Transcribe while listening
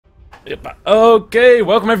Yep. Okay,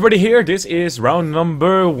 welcome everybody here. This is round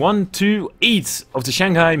number 128 of the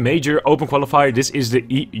Shanghai Major Open Qualifier. This is the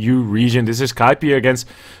EU region. This is Kaipi against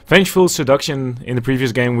Vengeful Seduction. In the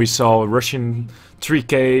previous game we saw Russian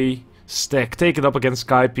 3K stack take it up against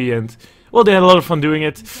Kaipi, and well, they had a lot of fun doing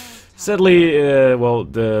it. Sadly, well,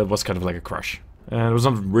 there was kind of like a crush. There was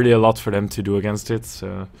not really a lot for them to do against it,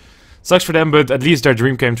 so sucks for them, but at least their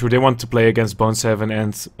dream came true. They want to play against Bone 7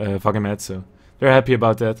 and Vagamet, so they're happy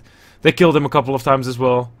about that. They killed him a couple of times as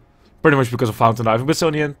well, pretty much because of fountain diving, but so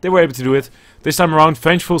in the end, they were able to do it. This time around,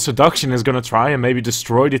 Vengeful Seduction is gonna try and maybe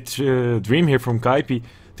destroy the dream here from Kaipi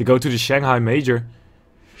to go to the Shanghai Major.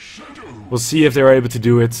 We'll see if they're able to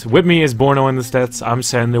do it. With me is Borno in the stats. I'm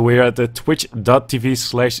Sander. We're at the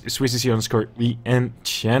twitch.tv/SwissCC_EN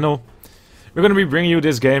channel. We're gonna be bringing you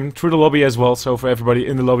this game through the lobby as well, so for everybody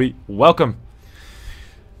in the lobby, welcome.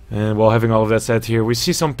 And while having all of that said here, we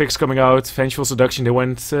see some picks coming out. Vengeful Seduction, they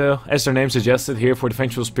went, as their name suggested, here for the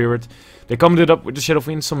Vengeful Spirit. They combed it up with the Shadow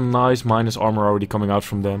Fiend, some nice minus armor already coming out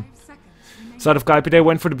from them. Side of Kaipi, they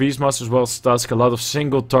went for the Beastmaster as well as Tusk, a lot of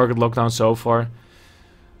single target lockdown so far.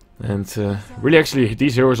 And really actually,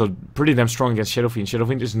 these heroes are pretty damn strong against Shadow Fiend. Shadow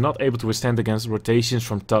Fiend is not able to withstand against rotations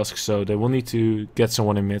from Tusk, so they will need to get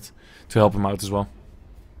someone in mid to help him out as well.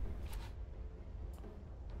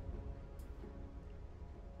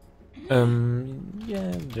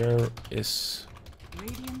 Yeah, there is.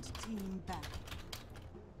 Radiant team back.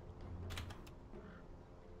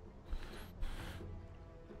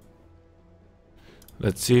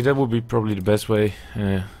 Let's see, that would be probably the best way.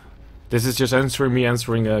 This is just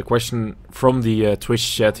answering a question from the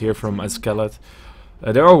Twitch chat here from Escalat.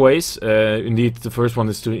 There are ways. Indeed, the first one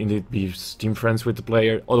is to indeed be Steam friends with the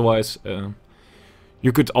player. Otherwise,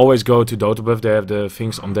 you could always go to DotaBuff, they have the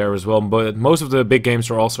things on there as well, but most of the big games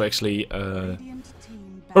are also actually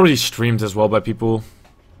probably streamed as well by people,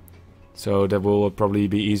 so that will probably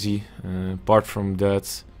be easy. Apart from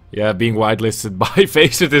that, yeah, being whitelisted by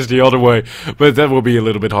Faceit is the other way, but that will be a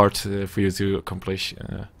little bit hard for you to accomplish.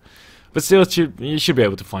 But still, you should be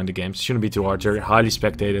able to find the games. It shouldn't be too hard, they're highly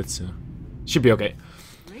spectated, so should be okay.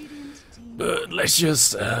 But let's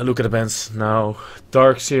just look at the bands now.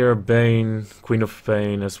 Darkseer, Bane, Queen of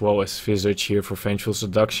Pain, as well as Visage here for Vengeful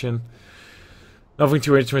Seduction. Nothing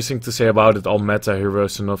too interesting to say about it, all meta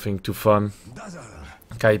heroes, so nothing too fun.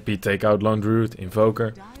 Kaipi take out Lone Druid,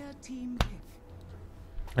 Invoker.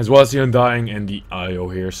 As well as the Undying and the IO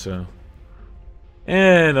here, so...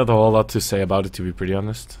 And not a whole lot to say about it, to be pretty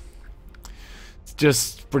honest.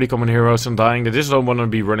 Just pretty common heroes. Undying, they just don't want to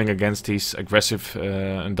be running against these aggressive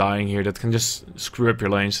Undying here that can just screw up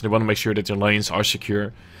your lanes. They want to make sure that your lanes are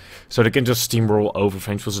secure, so they can just steamroll over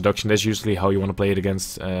Vengeful Seduction. That's usually how you want to play it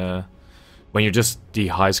against when you're just the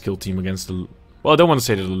high skill team against the... Well, I don't want to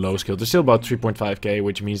say they're the low skill. They're still about 3.5k,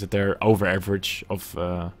 which means that they're over average of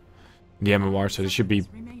the MMR, so they should be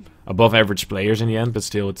above average players in the end, but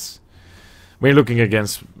still it's... When you're looking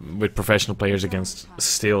against with professional players against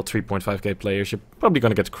still 3.5k players, you're probably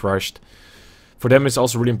gonna get crushed. For them, it's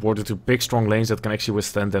also really important to pick strong lanes that can actually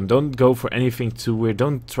withstand them. Don't go for anything too weird.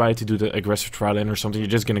 Don't try to do the aggressive trial lane or something. You're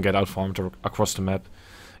just gonna get outfarmed across the map.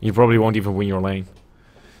 You probably won't even win your lane.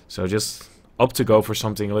 So just opt to go for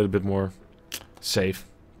something a little bit more safe.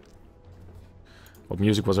 What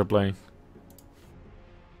music was I playing?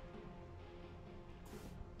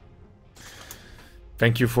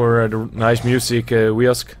 Thank you for the nice music,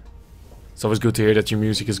 Wiosk. It's always good to hear that your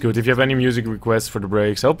music is good. If you have any music requests for the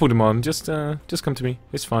breaks, I'll put them on. Just come to me.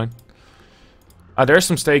 It's fine. There's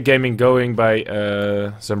some state gaming going by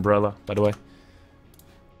Zambrella, by the way.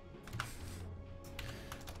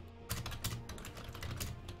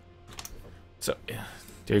 So, yeah,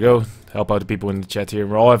 there you go. Help out the people in the chat here.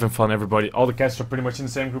 We're all having fun, everybody. All the cats are pretty much in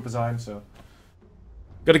the same group as I am, so...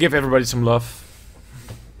 Gotta give everybody some love.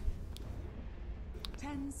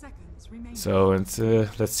 So, and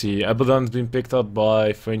let's see, Abaddon's been picked up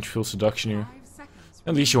by Vengeful Seduction here.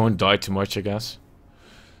 At least you won't die too much, I guess.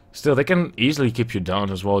 Still, they can easily keep you down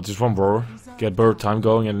as well. Just one roar, get bird time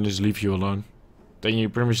going, and then just leave you alone. Then you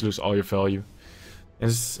pretty much lose all your value. And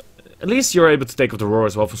at least you're able to take up the roar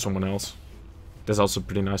as well for someone else. That's also a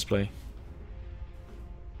pretty nice play.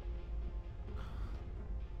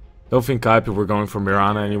 Don't think Kaipi were going for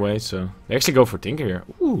Mirana anyway, so... They actually go for Tinker here.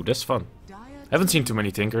 Ooh, that's fun. Haven't seen too many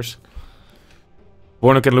Tinkers.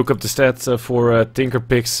 Borno can look up the stats for Tinker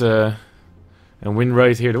picks and win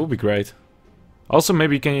rate here. That would be great. Also,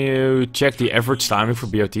 maybe can you check the average timing for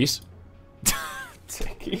BOTs?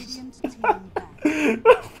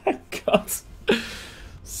 Oh my god.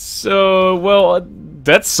 So, well,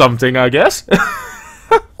 that's something, I guess.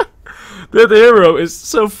 That hero is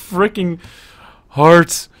so freaking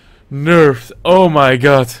hard Nerfed. Oh my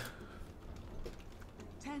god.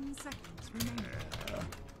 10 seconds remaining.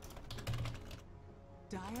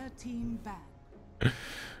 Dire team ban.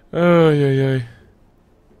 Oh yeah yeah.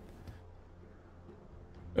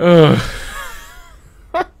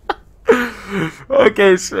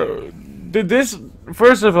 Okay, so this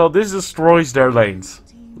first of all, this destroys their lanes.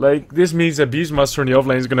 Like, this means that Beastmaster in the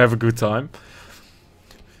offlane is gonna have a good time,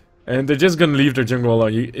 and they're just gonna leave their jungle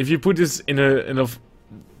alone. If you put this in a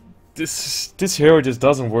this hero just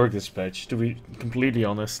doesn't work this patch, to be completely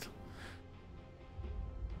honest.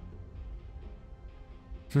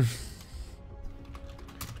 10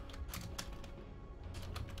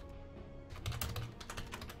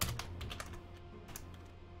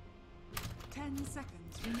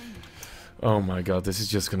 seconds remaining. Oh my god, this is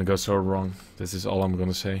just gonna go so wrong. This is all I'm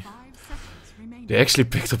gonna say. 5 seconds remaining. They actually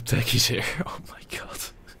picked up techies here. Oh my god.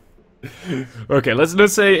 Okay,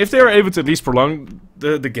 let's say if they are able to at least prolong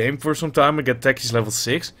the game for some time and get techies level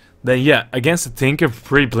 6, then yeah, against the Tinker,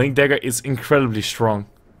 pre-Blink Dagger is incredibly strong.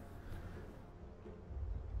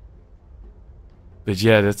 But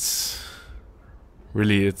yeah, that's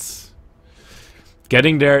really it's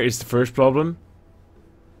getting there is the first problem.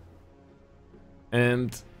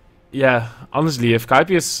 And yeah, honestly, if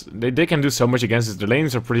Kaipi is they can do so much against it. The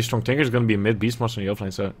lanes are pretty strong. Tinker's gonna be a mid Beastmaster in the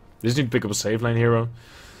offlane, so they just need to pick up a safe lane hero.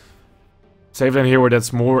 Safe lane hero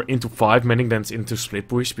that's more into 5 manning than into split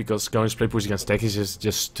push, because going split push against techies is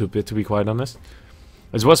just stupid, to be quite honest.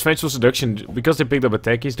 As well as Vengeful Seduction, because they picked up a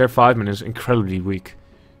techies, their 5 man is incredibly weak.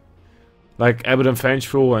 Like, Abbott and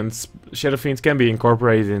Vengeful and Shadow Fiends can be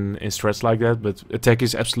incorporated in strats like that, but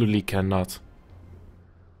techies absolutely cannot.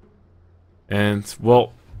 And,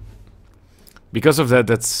 well, because of that,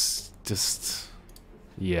 that's just...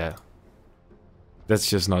 yeah. That's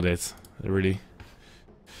just not it, really.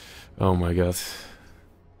 Oh my god.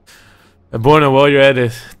 And Borna, while you're at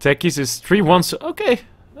it, techies is 3-1, so okay,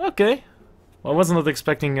 okay. Well, I was not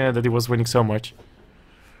expecting that he was winning so much.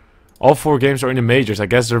 All 4 games are in the majors. I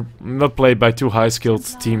guess they're not played by 2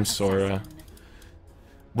 high-skilled teams, or...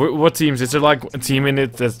 what teams? Is there like a team in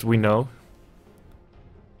it that we know?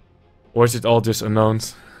 Or is it all just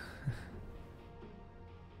unknowns?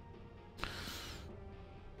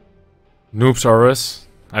 Noobs are us?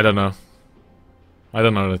 I don't know. I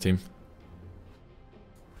don't know the team.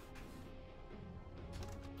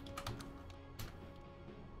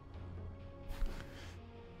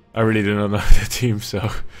 I really do not know the team, so...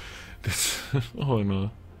 oh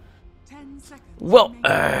no. 10 seconds. Well,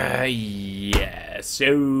 yeah,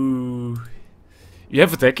 so... You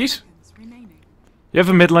have a techies? You have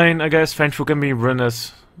a mid lane, I guess. Vengeful can be run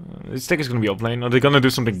as... His tech is gonna be up lane. Are they gonna do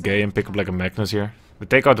something gay and pick up like a Magnus here? They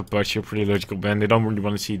take out the push here, pretty logical ban. They don't really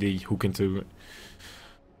want to see the hook into it.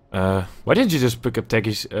 Why didn't you just pick up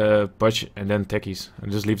techies, push and then techies?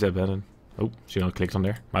 And just leave that ban? Oh, she not clicked on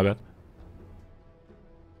there. My bad.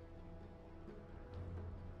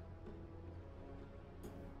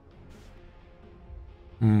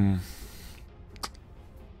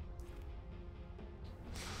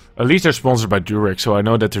 At least they're sponsored by Durex, so I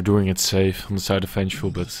know that they're doing it safe on the side of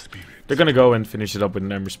Vengeful, but they're gonna go and finish it up with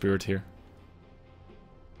an Ember Spirit here.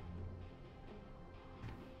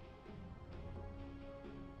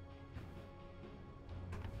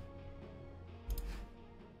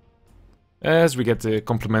 As we get the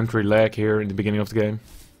complimentary lag here in the beginning of the game.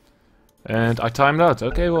 And I timed out.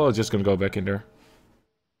 Okay, well, I'm just gonna go back in there.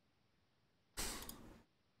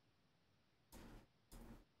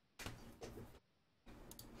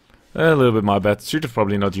 A little bit my bad. Should have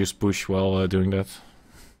probably not used push while doing that.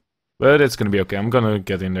 But it's gonna be okay. I'm gonna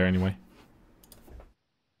get in there anyway.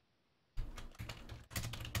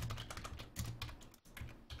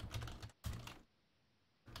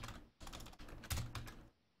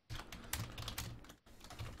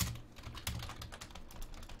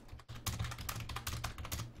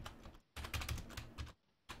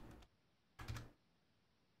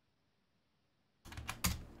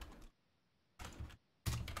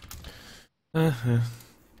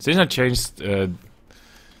 Since I changed, let's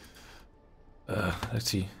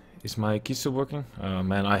see, is my key still working? Oh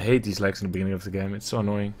man, I hate these lags in the beginning of the game, it's so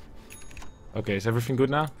annoying. Okay, is everything good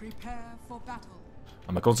now? Prepare for battle.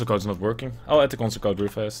 Oh, my console code's not working. I'll add the console code real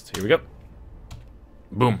fast. Here we go.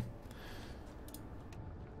 Boom.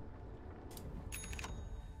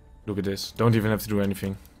 Look at this, don't even have to do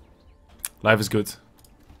anything. Life is good.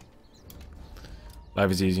 Life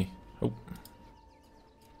is easy. Oh.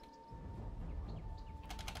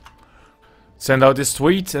 Send out this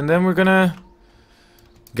tweet and then we're gonna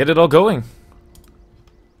get it all going.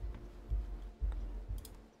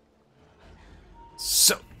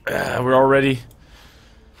 So, we're already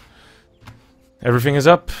Everything is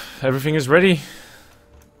up. Everything is ready.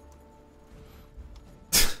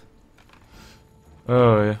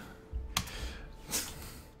 Oh, yeah.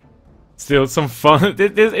 Still some fun.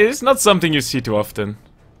 It's not something you see too often.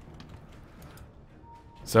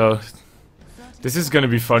 So, this is gonna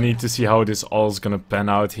be funny to see how this all is gonna pan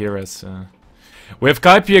out here. As we have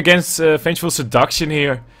Kaipi against Vengeful Seduction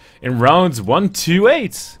here in rounds 1, 2,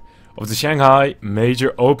 8 of the Shanghai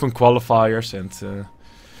Major Open Qualifiers, and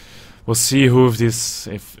we'll see who of this,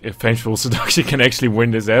 if Vengeful Seduction can actually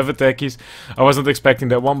win this. They have attackies. I wasn't expecting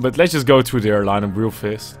that one, but let's just go through their lineup real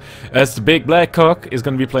fast. As the Big Black Cock is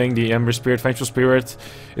going to be playing the Ember Spirit. Vengeful Spirit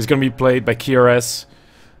is going to be played by KRS.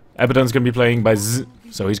 Abaddon's going to be playing by Z,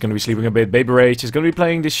 so he's going to be sleeping a bit. Baby Rage is going to be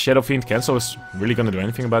playing this Shadow Fiend. Cancel is really going to do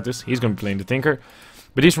anything about this. He's going to be playing the Tinker.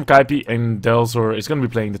 But he's from Kaipi, and Delzor is going to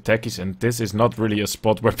be playing the Techies, and this is not really a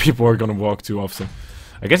spot where people are going to walk too often.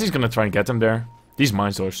 I guess he's going to try and get them there. These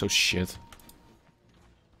mines are so shit.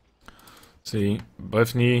 See,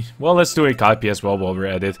 Buffney. Well, let's do a Kaipi as well while we're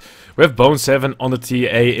at it. We have Bone 7 on the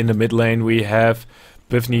TA in the mid lane. We have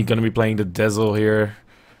Buffney gonna be playing the Dazzle here.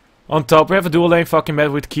 On top, we have a dual lane fucking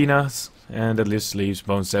map with Kinas. And that just leaves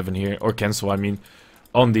Bone 7 here, or Cancel, I mean,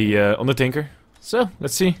 on the Tinker. So,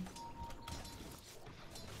 let's see.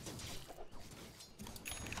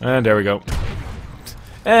 And there we go.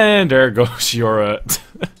 And there goes your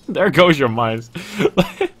there goes your mines.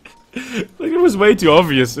 Like, it was way too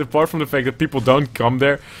obvious, apart from the fact that people don't come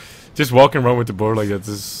there. Just walking around with the board like that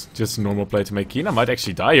is just a normal play to make. Kina might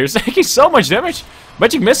actually die here. He's taking so much damage.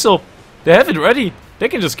 Magic Missile. They have it ready. They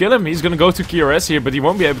can just kill him. He's gonna go to KRS here, but he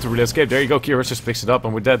won't be able to really escape. There you go. KRS just picks it up,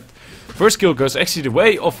 and with that, first kill goes actually the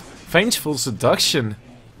way of Vengeful Seduction.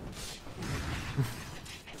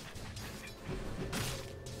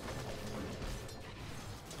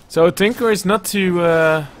 So Tinker is not too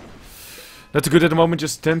good at the moment,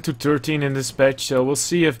 just 10 to 13 in this patch. So we'll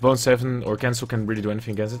see if Bone 7 or Cancel can really do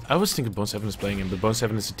anything against it. I was thinking Bone 7 is playing him, but Bone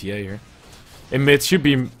 7 is a TA here. In mid should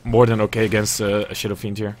be more than okay against a Shadow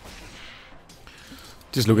Fiend here.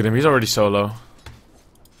 Just look at him, he's already solo.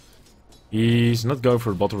 He's not going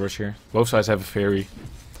for a bottle rush here. Both sides have a fairy.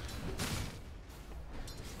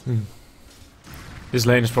 This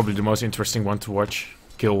lane is probably the most interesting one to watch,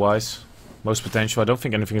 kill-wise. Most potential. I don't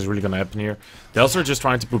think anything is really gonna happen here. The elves are just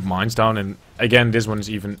trying to put mines down, and again, this one is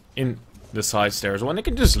even in the side stairs. Well, they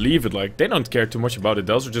can just leave it, like, they don't care too much about it.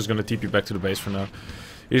 The elves are just gonna TP back to the base for now.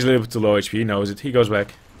 He's a little bit too low HP, he knows it. He goes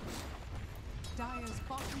back.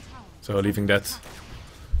 So leaving that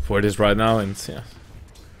for this right now, and yeah.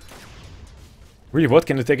 Really, what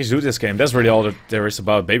can the Techies do this game? That's really all that there is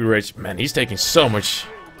about. Baby Rage, man, he's taking so much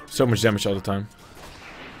damage all the time.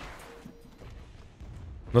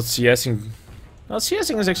 Not CSing. Well,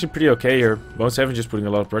 CSing is actually pretty okay here. Bone 7 just putting a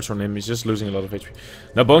lot of pressure on him. He's just losing a lot of HP.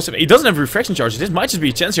 Now Bone 7, he doesn't have refraction charge. This might just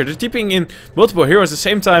be a chance here. They're TPing in multiple heroes at the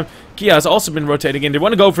same time. Kia has also been rotating in. They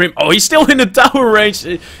want to go for him. Oh, he's still in the tower range.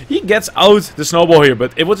 He gets out the snowball here,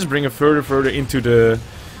 but it will just bring him further into the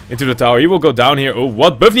tower. He will go down here. Oh,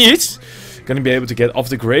 what Buffney is gonna be able to get off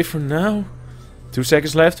the grave for now. 2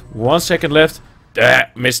 seconds left. 1 second left.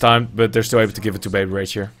 Missed time, but they're still able to give it to Baby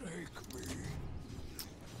Rage here.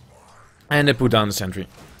 And they put down the sentry.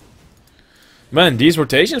 Man, these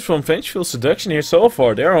rotations from Vengeful Seduction here so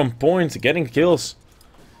far, they're on point, getting kills.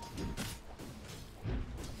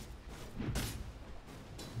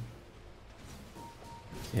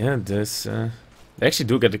 Yeah, this... they actually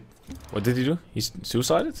do get a... What did he do? He's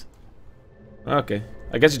suicided? Okay.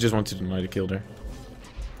 I guess he just wanted to deny the kill there.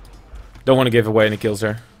 Don't want to give away any kills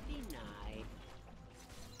there.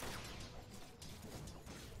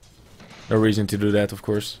 No reason to do that, of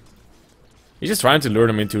course. He's just trying to lure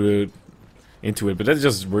them into it, but that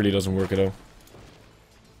just really doesn't work at all.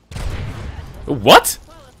 What?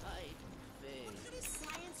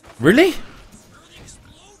 Really?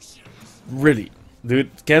 Really?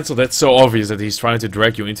 Dude, Cancel, that's so obvious that he's trying to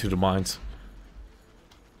drag you into the mines.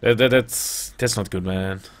 That's not good,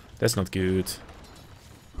 man. That's not good.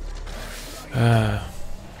 I'm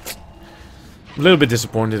a little bit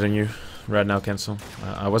disappointed in you right now, Cancel.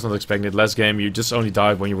 I was not expecting it. Last game, you just only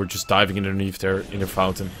died when you were just diving underneath there in the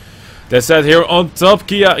fountain. That said, here on top,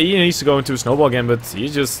 Kia, he needs to go into a snowball again, but he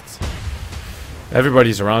just...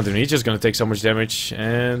 Everybody's around him. He's just gonna take so much damage,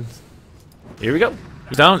 and... Here we go.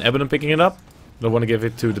 He's down. Abaddon picking it up. Don't want to give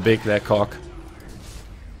it to the Big Black Cock.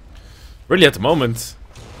 Really, at the moment,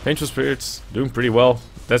 Vengeful Spirits doing pretty well.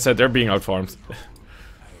 That said, they're being outfarmed.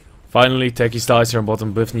 Finally, Techies dies here on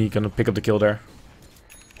bottom. Buffney gonna pick up the kill there.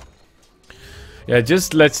 Yeah,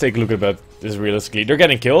 just let's take a look at this realistically. They're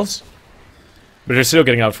getting kills, but they're still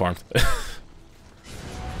getting outfarmed.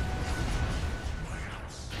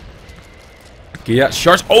 Kia,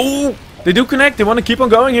 shards. Oh! They do connect. They want to keep on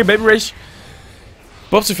going here. Baby Rage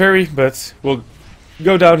pops a fairy, but we'll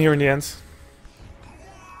go down here in the end.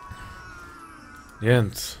 The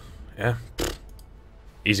end. Yeah.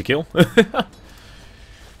 Easy kill.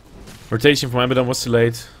 Rotation from Abaddon was too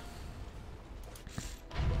late.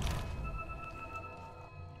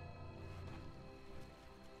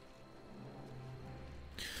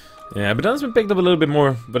 Yeah, Abaddon's been picked up a little bit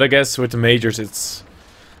more, but I guess with the majors it's...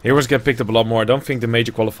 Heroes get picked up a lot more. I don't think the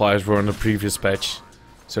major qualifiers were on the previous patch,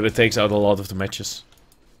 so that takes out a lot of the matches.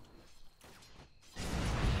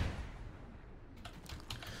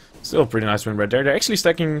 Still a pretty nice win right there. They're actually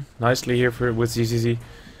stacking nicely here with ZZZ.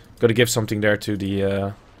 Gotta give something there to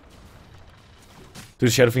the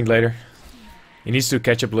Shadow Fiend later. He needs to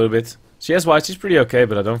catch up a little bit. CS-wise, he's pretty okay,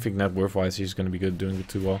 but I don't think net worth-wise he's gonna be good doing it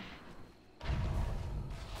too well.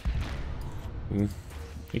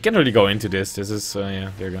 You can't really go into this. This is, yeah,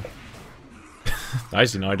 there you go.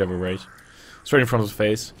 Nice denied double rage. Straight in front of the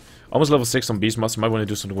face. Almost level 6 on Beastmaster. Might want to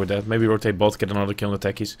do something with that. Maybe rotate bot, get another kill on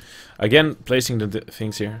the techies. Again, placing the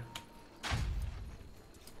things here.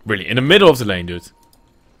 Really, in the middle of the lane, dude.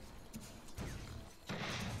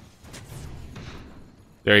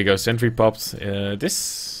 There you go, sentry popped.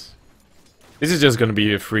 This is just gonna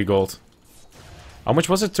be a free gold. How much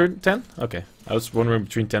was it? 10? Okay. I was wondering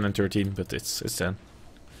between 10 and 13, but it's 10.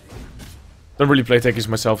 Don't really play techies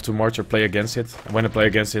myself too much or play against it. And when I play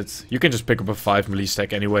against it, you can just pick up a 5 melee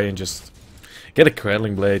stack anyway and just get a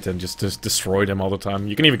Cradling Blade and just destroy them all the time.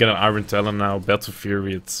 You can even get an Iron Talon now, Battle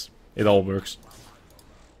Fury, it all works.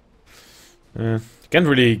 You can't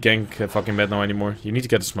really gank fucking Mad now anymore. You need to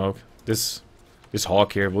get a smoke. This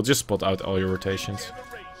Hawk here will just spot out all your rotations.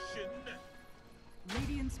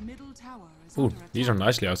 Ooh, these are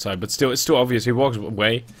nicely outside, but still, it's too obvious. He walks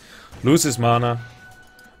away, loses mana,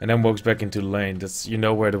 and then walks back into the lane. That's, you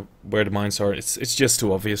know where the mines are. It's just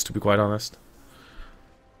too obvious, to be quite honest.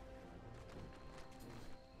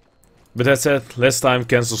 But that said, last time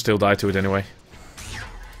Cancel still died to it anyway.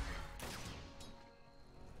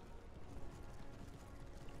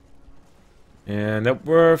 And that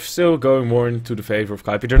we're still going more into the favor of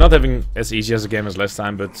Kaipi. They're not having as easy as a game as last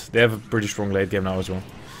time, but they have a pretty strong late game now as well.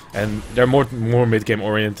 And they're more mid-game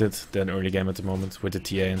oriented than early game at the moment, with the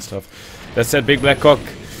TA and stuff. That said, Big Black Cock,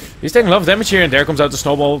 he's taking a lot of damage here, and there comes out the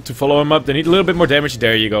Snowball to follow him up. They need a little bit more damage.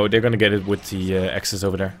 There you go. They're gonna get it with the axes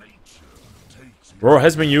over there. Roar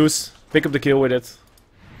has been used. Pick up the kill with it.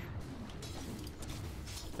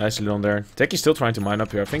 Nicely done there. Techi's still trying to mine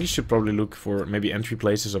up here. I think he should probably look for maybe entry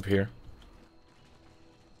places up here.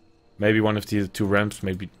 Maybe one of the 2 ramps,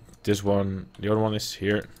 maybe this one. The other one is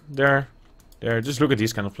here. There. Just look at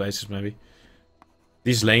these kind of places, maybe.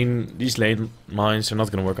 These lane mines are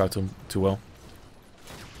not gonna work out too well.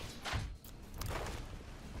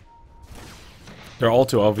 They're all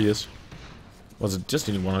too obvious. Was it just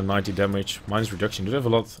needing 190 damage? Minus reduction. Do they have a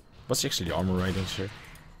lot? What's actually the armor ratings here?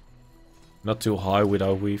 Not too high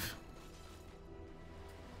without weave.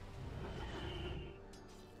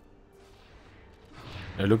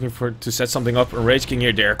 They're looking to set something up. And Rage King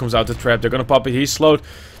here. There comes out the trap. They're gonna pop it. He's slowed.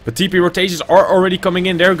 But TP rotations are already coming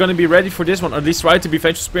in. They're gonna be ready for this one. Or at least try to be.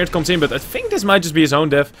 Vengeful Spirit comes in. But I think this might just be his own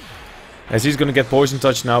death. As he's gonna get poison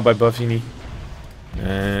touched now by Buffini.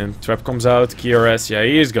 And trap comes out. KRS. Yeah,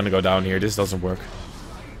 he is gonna go down here. This doesn't work.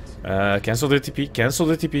 Cancel the TP. Cancel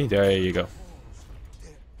the TP. There you go.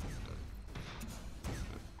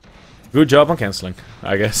 Good job on cancelling,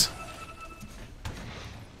 I guess.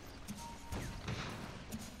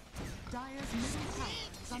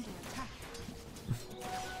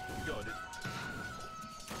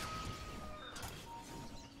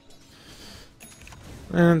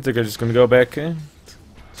 And they're just gonna go back and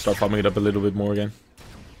start farming it up a little bit more again.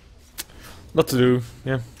 Lot to do,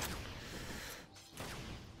 yeah.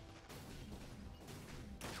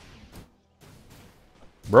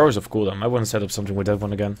 Bro is off cooldown. I want to set up something with that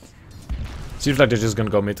one again. Seems like they're just gonna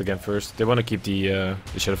go mid again first. They want to keep the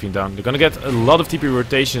Shadow Fiend down. They're gonna get a lot of TP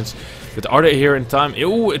rotations. But are they here in time?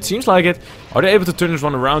 Ooh, it seems like it. Are they able to turn this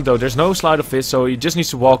one around though? There's no Slide of Fist, so he just needs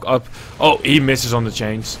to walk up. Oh, he misses on the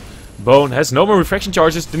chains. Bone has no more refraction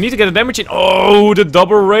charges. They need to get a damage in. Oh, the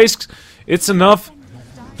double race. It's enough.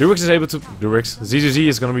 Durix is able to... ZZZ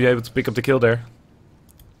is going to be able to pick up the kill there.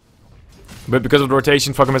 But because of the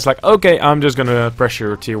rotation, fuck him, it's like, okay, I'm just going to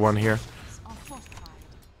pressure tier 1 here.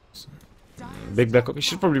 Big Black Cock. He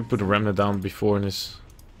should probably put a Remnant down before in his...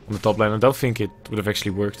 on the top lane. I don't think it would have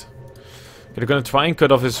actually worked. Okay, they're going to try and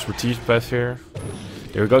cut off his retrieve path here.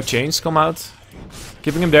 There we go. Chains come out.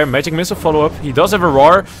 Keeping him there. Magic Missile follow-up. He does have a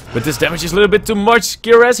roar, but this damage is a little bit too much.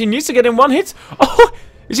 Kiraz, he needs to get in one hit. Oh,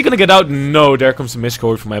 is he gonna get out? No, there comes the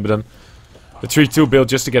miscode from Abaddon. The 3-2 build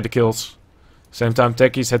just to get the kills. Same time,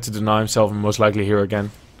 Techies had to deny himself and most likely here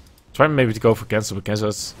again. Trying maybe to go for cancel, but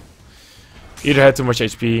cancel's either had too much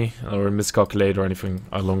HP or miscalculated or anything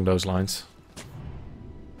along those lines.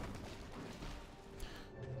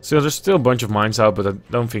 So there's still a bunch of mines out, but I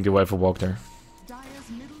don't think you will ever walk there.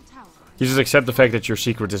 You just accept the fact that your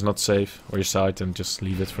secret is not safe, or your side, and just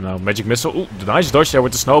leave it for now. Magic Missile. Ooh, the nice dodge there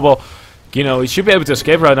with the snowball. You know, he should be able to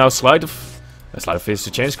escape right now. Slide of Fist,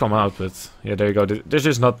 the chains come out, but yeah, there you go. There's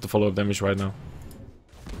just not the follow-up damage right now.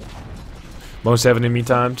 Bone 7 in the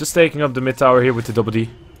meantime, just taking up the mid tower here with the double D.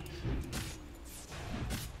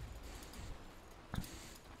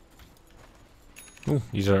 Ooh,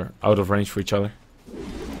 these are out of range for each other.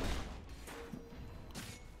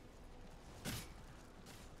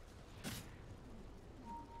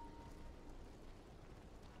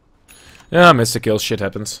 Yeah, I missed the kill. Shit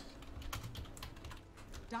happens.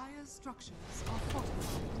 Dire's structures are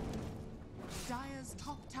fortified. Dire's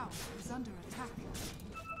top tower is under attack.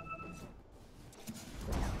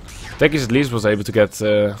 Techies at least was able to get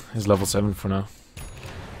his level 7 for now.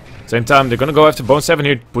 Same time, they're gonna go after Bone 7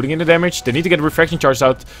 here, putting in the damage. They need to get refraction charges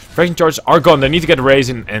out. Refraction charges are gone. They need to get a raise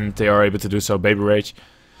in, and they are able to do so. Baby Rage.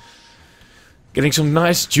 Getting some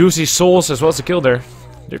nice juicy souls as well as a kill there.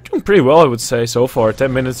 They're doing pretty well, I would say, so far.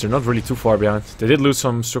 10 minutes, they're not really too far behind. They did lose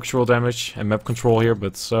some structural damage and map control here,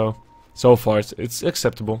 but so far it's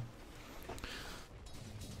acceptable.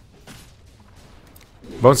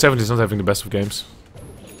 Bone 7 is not having the best of games.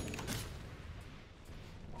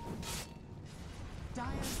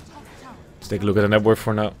 Let's take a look at the net worth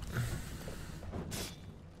for now.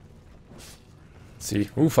 Let's see.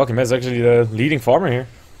 Ooh, fucking Matt's actually the leading farmer here.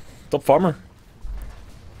 Top farmer.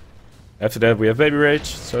 After that, we have Baby Rage.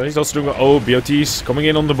 So he's also doing... Oh, BOTs coming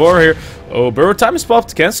in on the board here. Oh, Burrow time is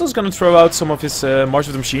popped. Cancel is going to throw out some of his March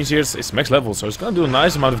of the Machines here. It's max level, so it's going to do a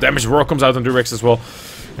nice amount of damage. Roar comes out on Durex as well.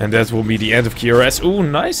 And that will be the end of KRS. Ooh,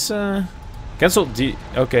 nice. Cancel.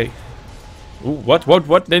 Okay. Ooh,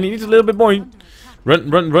 what? They need a little bit more.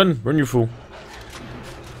 Run, you fool.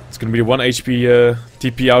 It's going to be the 1 HP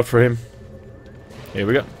TP out for him. Here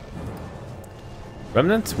we go.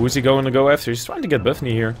 Remnant, who's he going to go after? He's trying to get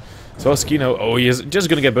Buffney here. So is Kino. Oh, he is just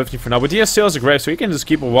gonna get Buffney for now. But he has still has a grave, so he can just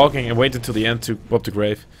keep on walking and wait until the end to pop the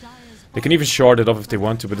grave. They can even shard it off if they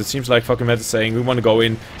want to, but it seems like fucking Matt is saying we want to go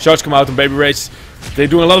in. Shards come out on Baby Rage. They're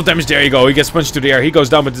doing a lot of damage. There you go. He gets punched to the air. He goes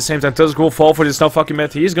down, but at the same time, Tusk will fall for this. Now fucking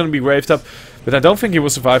Matt. He is gonna be graved up, but I don't think he will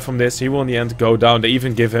survive from this. He will in the end go down. They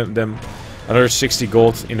even give them another 60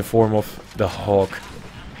 gold in the form of the Hawk.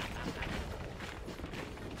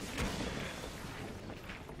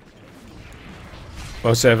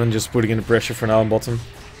 Oh, 7 just putting in the pressure for now on bottom.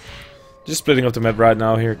 Just splitting up the map right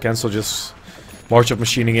now here. Cancel just March of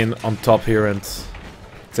machining in on top here, and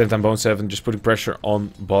same time Bone 7 just putting pressure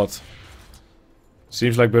on bot.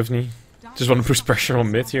 Seems like Buffney just want to push pressure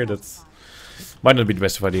on mid here. That might not be the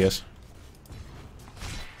best of ideas.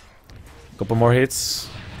 Couple more hits.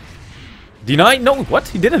 Deny? No, what?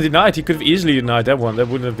 He didn't deny it. He could have easily denied that one. That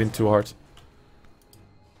wouldn't have been too hard.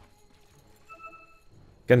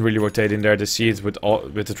 Can't really rotate in there. They see it with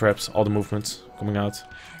the traps, all the movements coming out.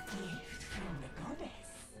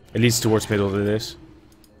 It leads towards middle, it is.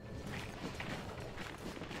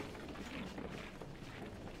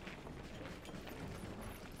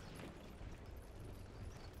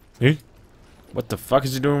 Huh? What the fuck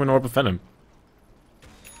is he doing with Orb of Venom?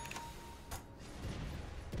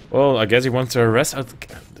 Well, I guess he wants to arrest.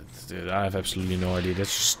 Dude, I have absolutely no idea.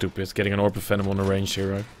 That's just stupid. Getting an Orb of Venom on the range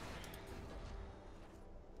here, right?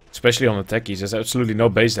 Especially on the techies, there's absolutely no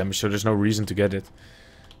base damage, so there's no reason to get it.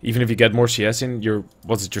 Even if you get more CS in, your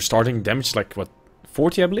starting damage like what,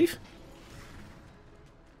 40 I believe?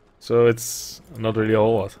 So it's not really a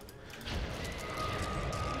whole lot.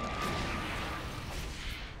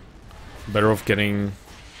 Better off getting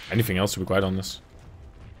anything else, to be quite honest.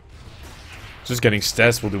 Just getting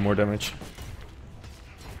stats will do more damage.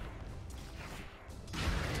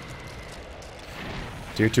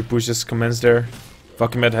 Tier 2 pushes commence there.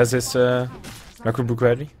 Fucking Matt has his macro book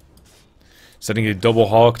ready. Setting a double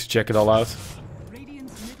hawk to check it all out.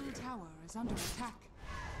 Radiant's middle tower is under attack.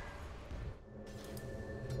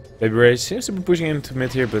 Baby Ray seems to be pushing into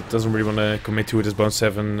mid here, but doesn't really want to commit to it as Bone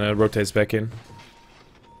 7 rotates back in.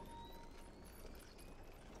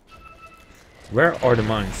 Where are the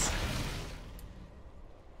mines?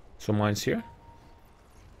 Some mines here.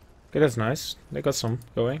 Okay, that's nice. They got some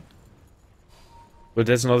going. But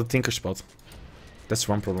that's not a tinker spot. That's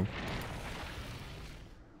one problem.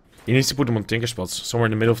 He needs to put them on tinker spots, somewhere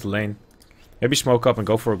in the middle of the lane. Maybe smoke up and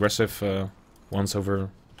go for aggressive ones over...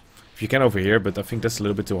 If you can over here, but I think that's a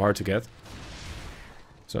little bit too hard to get.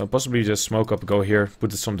 So possibly just smoke up, go here,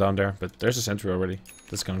 put some down there. But there's a sentry already.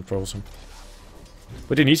 That's kind of troublesome.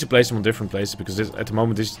 But he needs to place them on different places because at the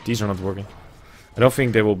moment these are not working. I don't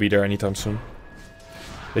think they will be there anytime soon.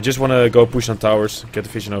 They just want to go push on towers, get the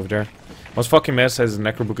vision over there. Once fucking Mess has a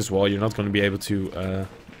necrobook as well, you're not going to be able to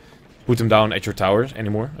put them down at your towers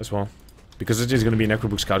anymore as well. Because it's just going to be a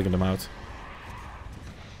necrobook scouting them out.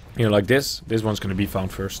 You know, like this one's going to be found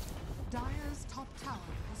first. Dire's top tower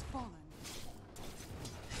has fallen.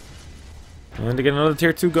 And they get another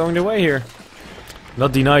tier 2 going their way here.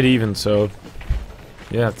 Not denied even, so...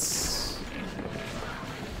 Yeah, it's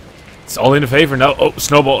all in the favor now. Oh,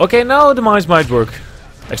 snowball. Okay, now the mines might work.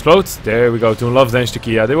 Explode. There we go. Doing a lot of damage to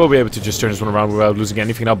Kia. They will be able to just turn this one around without losing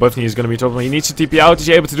anything. Now Buffy is going to be trouble. He needs to TP out. Is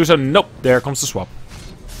he able to do so? Nope. There comes the swap.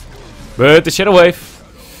 But the Shadow Wave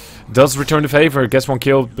does return the favor. Gets one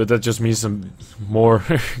kill, but that just means some more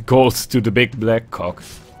gold to the big black cock.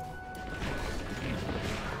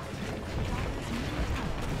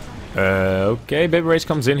 Okay, Baby Rage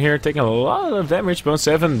comes in here, taking a lot of damage. Bone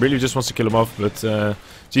 7 really just wants to kill him off, but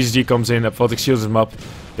GCG comes in, Aphotic shields him up.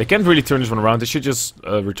 They can't really turn this one around, they should just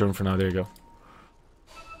return for now, there you go.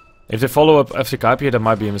 If they follow up after Kaipi, that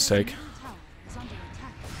might be a mistake.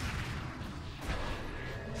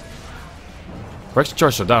 Refraction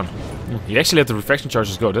charges are down. He actually let the refraction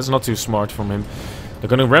charges go, that's not too smart from him. They're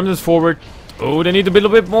gonna ram this forward. Oh, they need a little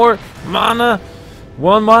bit more mana.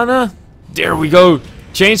 1 mana. There we go.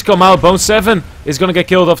 Chains come out. Bone 7 is gonna get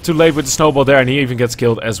killed off too late with the snowball there, and he even gets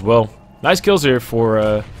killed as well. Nice kills here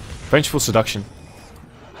for Vengeful Seduction.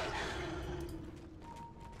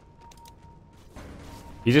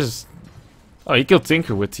 He just... Oh, he killed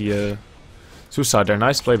Tinker with the suicide there.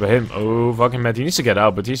 Nice play by him. Oh, fucking mad. He needs to get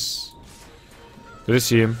out, but he's... Do they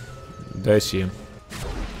see him? They see him.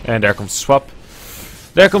 And there comes the swap.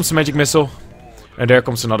 There comes the magic missile. And there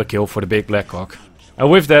comes another kill for the big black cock. And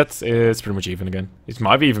with that, it's pretty much even again. It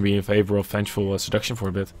might even be in favor of Vengeful Seduction for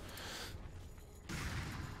a bit.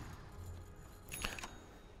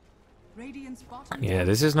 Yeah,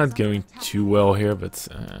 this is not going too well here, but...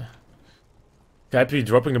 Kaipi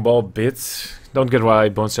dropping the ball a bit. Don't get why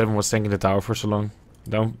Bone 7 was tanking the tower for so long.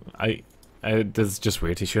 That's just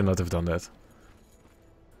weird, he should not have done that.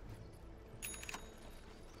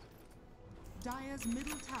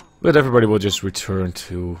 But everybody will just return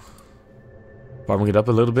to... farming it up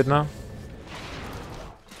a little bit now.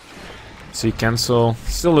 See, cancel.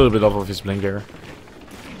 Still a little bit off of his blink there.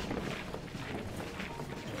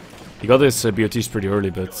 He got his BOTs pretty early,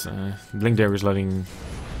 but blink there is letting...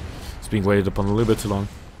 it's being waited upon a little bit too long.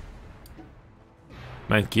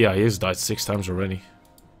 Man, Kia, he has died 6 times already.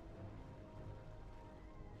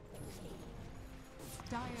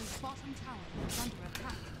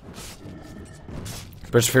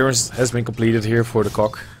 Perseverance has been completed here for the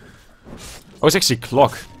cock. Oh, it's actually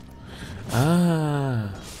clock.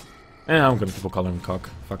 Ah. Yeah, I'm gonna keep on calling him cock.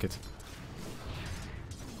 Fuck it.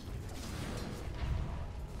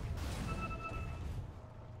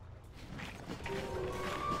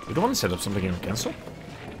 You don't want to set up something here and cancel?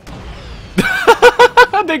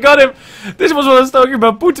 They got him! This was what I was talking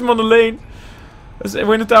about. Put him on the lane.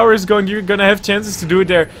 When the tower is going, you're gonna have chances to do it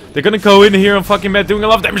there. They're gonna go in here and fucking Matt doing a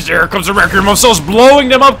lot of damage. There comes the Requiem of Souls blowing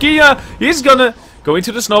them up. Kia, he's gonna go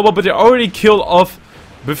into the snowball, but they already killed off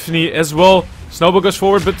Buffy as well. Snowball goes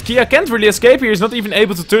forward, but Kia can't really escape here. He's not even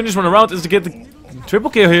able to turn this one around as to get the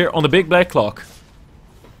triple kill here on the big black clock.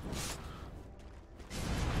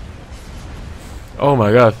 Oh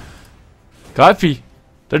my god. Kaipi,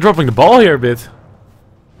 they're dropping the ball here a bit.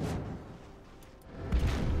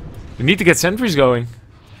 We need to get sentries going.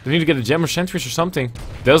 We need to get a gem or sentries or something.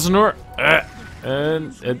 Delzenor.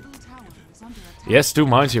 He has 2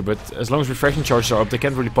 mines here, but as long as refreshing charges are up, they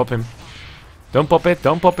can't really pop him. Don't pop it,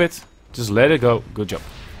 don't pop it. Just let it go. Good job.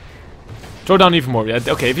 Throw down even more. Yeah,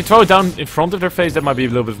 okay, if you throw it down in front of their face, that might be a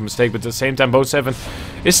little bit of a mistake, but at the same time, Bone 7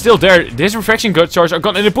 is still there. His refraction charge are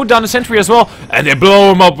gone, and they put down the sentry as well, and they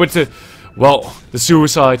blow him up with the... well, the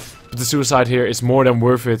suicide. But the suicide here is more than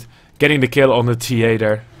worth it. Getting the kill on the TA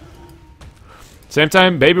there. Same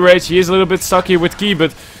time, Baby Rage, he is a little bit stuck here with Key,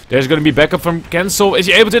 but there's going to be backup from Cancel. Is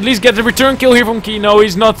he able to at least get the return kill here from Key? No,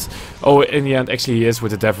 he's not. Oh, in the end, actually he is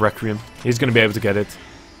with the Death Requiem. He's going to be able to get it.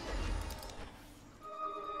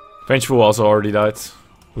 Vengeful also already died.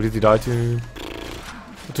 Who did he die to?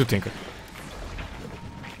 To Tinker.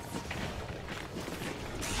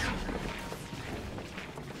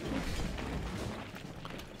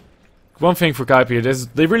 One thing for Kaipi is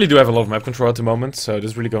they really do have a lot of map control at the moment, so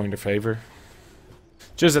this is really going in their favor.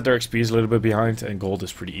 Just that their XP is a little bit behind and gold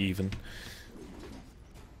is pretty even.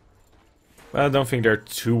 Well, I don't think they're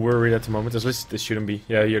too worried at the moment, at least they shouldn't be.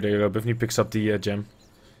 Yeah, here they go. Bethany picks up the gem.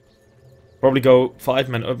 Probably go 5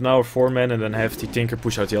 men up now or 4 men and then have the Tinker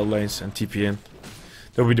push out the other lanes and TP in.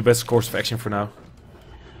 That would be the best course of action for now.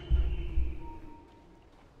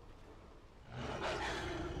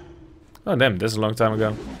 Oh damn, that's a long time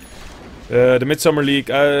ago. The Midsummer League,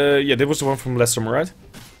 yeah, that was the one from last summer, right?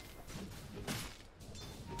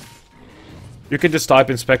 You can just type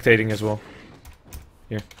in spectating as well.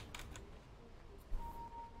 Here.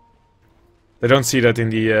 They don't see that in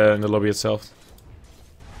the lobby itself.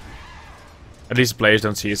 At least the players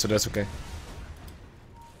don't see it, so that's okay.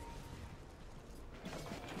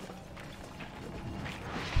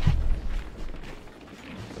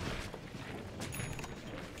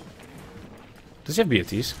 Does he have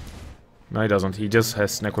BATs? No, he doesn't. He just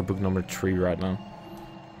has Necro Book number 3 right now.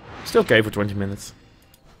 Still okay for 20 minutes.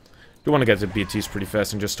 You want to get the BATs pretty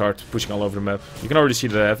fast and just start pushing all over the map. You can already see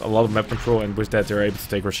that they have a lot of map control, and with that they're able to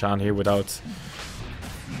take Roshan here without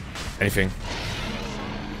anything.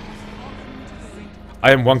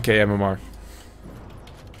 I am 1k MMR.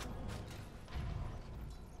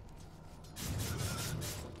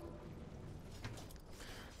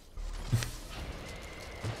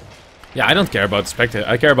 Yeah, I don't care about the spectators.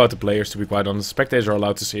 I care about the players, to be quite honest. Spectators are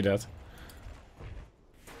allowed to see that.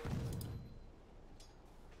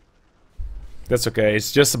 That's okay.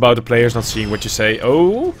 It's just about the players not seeing what you say.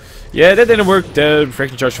 Oh, yeah, that didn't work. The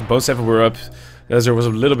refraction charge from both 7 were up. There was a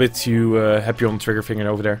little bit too happy on the trigger finger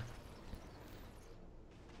over there.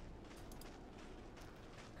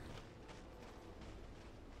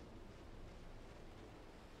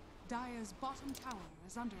 Dire's bottom tower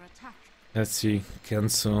is under attack. Let's see.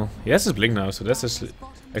 Cancel. He has his blink now, so that's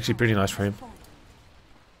actually pretty nice for him.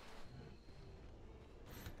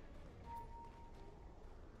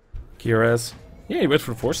 Kiraz. Yeah, he went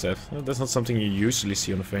for the 4-step. That's not something you usually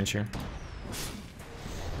see on the Venture.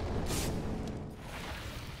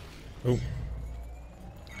 Oh.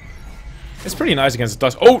 It's pretty nice against the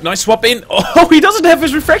Tusk. Oh, nice swap in. Oh, he doesn't have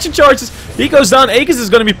his refraction charges. He goes down. Aegis is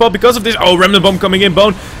going to be popped because of this. Oh, Remnant Bomb coming in.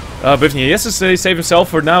 Bone. But he has to save himself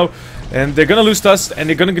for now. And they're going to lose Tusk. And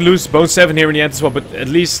they're going to lose Bone 7 here in the end as well. But at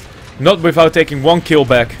least not without taking 1 kill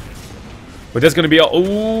back. But that's going to be...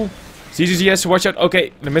 Oh, ZZZ has to watch out.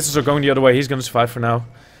 Okay, the missiles are going the other way. He's going to survive for now.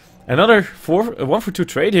 Another 1 for 2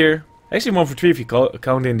 trade here. Actually 1 for 3 if you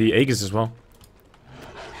count in the Aegis as well.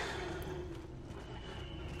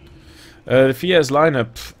 The VS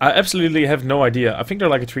lineup, I absolutely have no idea. I think they're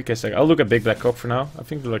like a 3k stack. I'll look at Big Black Cock for now. I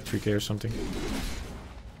think they're like 3k or something.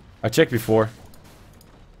 I checked before.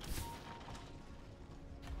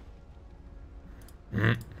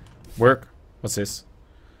 Work. What's this?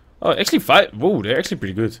 Oh, actually 5. Whoa, they're actually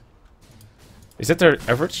pretty good. Is that their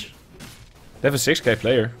average? They have a 6k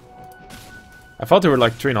player. I thought they were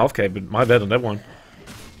like 3.5k, but my bad on that one.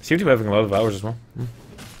 Seem to be having a lot of hours as well.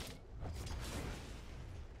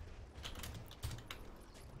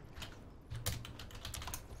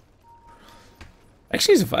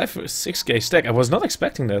 Actually, it's a 5 or 6k stack. I was not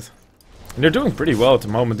expecting that. And they're doing pretty well at the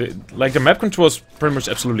moment. Like, the map control is pretty much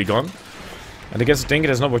absolutely gone. And against the Tinker,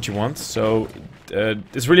 that's not what you want. So,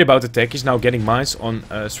 it's really about the techies now getting mines on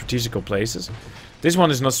strategical places. This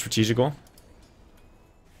one is not strategical.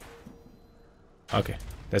 Okay,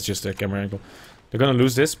 that's just a camera angle. They're gonna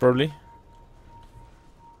lose this, probably.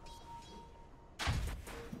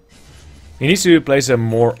 He needs to place them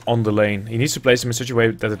more on the lane. He needs to place them in such a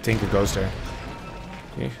way that the Tinker goes there.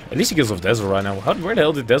 Yeah. At least he kills off Dazzle right now. Where the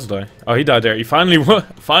hell did Dazzle die? Oh, he died there. He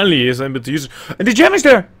finally is able to use it. And the gem is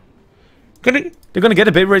there! They're gonna get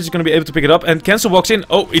a bait rage, he's gonna be able to pick it up, and Cancel walks in.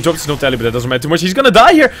 Oh, he dropped his no tally, but that doesn't matter too much. He's gonna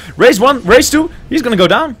die here! Race 1, race 2, he's gonna go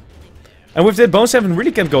down. And with that, Bone 7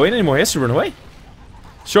 really can't go in anymore, he has to run away.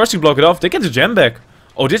 Shorts to block it off, they get the gem back.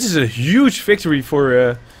 Oh, this is a huge victory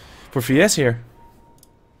for VS here.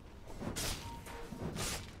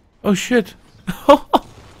 Oh shit.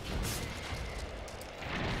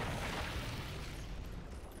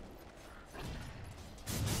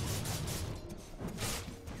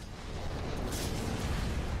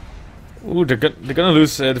 Ooh, they're gonna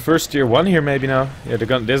lose the first tier 1 here maybe now. Yeah,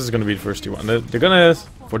 this is gonna be the first tier 1. They're gonna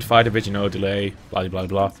fortify the bit, you know, delay, blah blah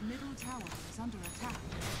blah.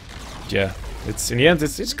 Yeah, it's in the end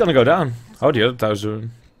it's gonna go down. How are the other towers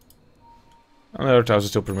doing? Oh, the other towers are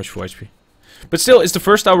still pretty much full HP. But still, it's the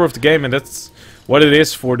first tower of the game, and that's what it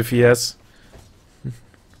is for the VS. They're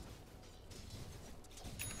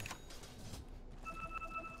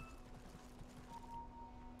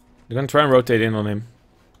gonna try and rotate in on him.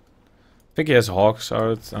 I think he has Hawks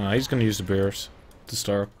out. He's gonna use the Bears to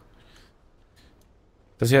start.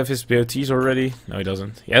 Does he have his BOTs already? No, he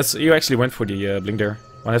doesn't. Yes, he actually went for the blink there.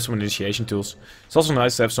 Might have some initiation tools. It's also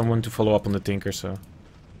nice to have someone to follow up on the Tinker, so.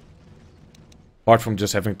 Apart from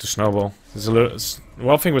just having to snowball. There's a little,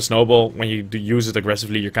 one thing with snowball, when you do use it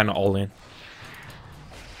aggressively, you're kind of all in.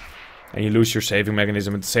 And you lose your saving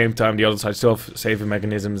mechanism. At the same time, the other side still have saving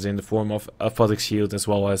mechanisms in the form of Aphotic Shield as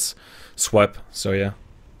well as Swap. So yeah.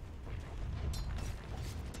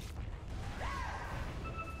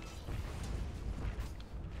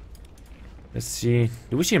 Let's see.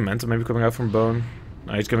 Do we see a Mantle maybe coming out from Bone?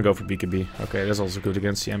 No, he's gonna go for BKB. Okay, that's also good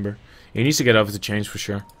against the Ember. He needs to get over the change for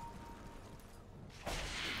sure.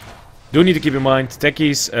 Do need to keep in mind,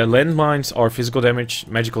 Techies, landmines are physical damage,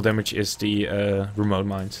 magical damage is the remote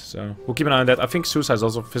mines. So we'll keep an eye on that. I think Suicide is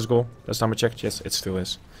also physical. Last time I checked, yes, it still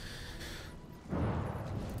is.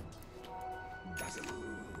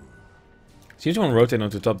 Seems to want to rotate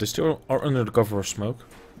onto the top. They still are under the cover of smoke.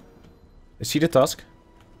 I see the task.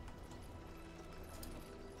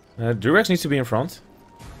 Durex needs to be in front.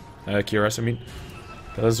 Kiras, I mean.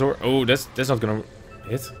 Galazor. Oh, that's not gonna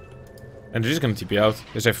hit. And they're just gonna TP out.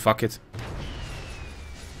 They say fuck it.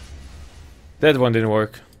 That one didn't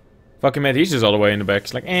work. Fucking man, he's just all the way in the back.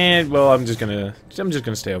 It's like, well, I'm just gonna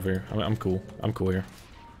stay over here. I'm cool. I'm cool here.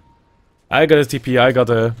 I got a TP, I got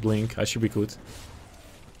a blink. I should be good.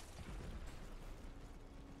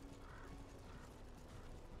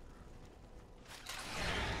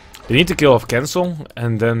 They need to kill off cancel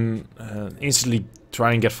and then instantly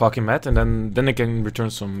try and get fucking mad, and then they can return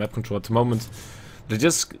some map control. At the moment,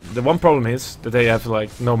 the one problem is that they have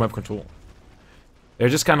like no map control. They're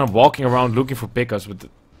just kind of walking around looking for pickups with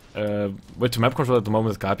the map control at the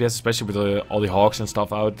moment at Kaipi, especially with all the hawks and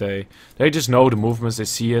stuff out. They just know the movements, they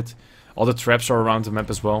see it. All the traps are around the map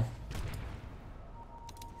as well.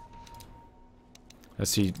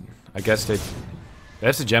 Let's see. I guess they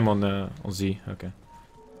have the gem on Z. Okay.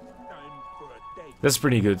 That's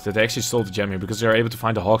pretty good that they actually stole the gem here, because they're able to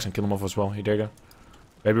find the hawks and kill them off as well. Here, there you go.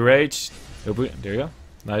 Baby Rage. There you go.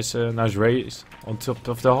 Nice, nice raise on top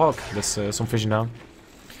of the hawk. That's some vision down.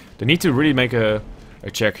 They need to really make a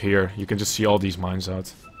check here. You can just see all these mines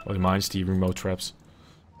out. All the mines, the remote traps.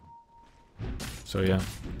 So yeah.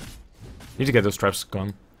 Need to get those traps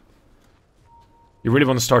gone. You really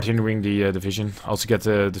want to start hindering the vision. Also get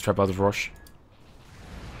the trap out of Rosh.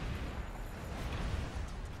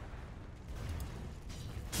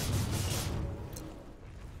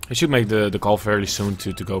 I should make the call fairly soon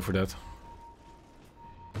to go for that.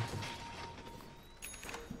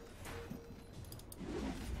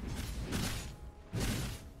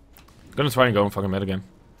 Gonna try and go and fucking mad again.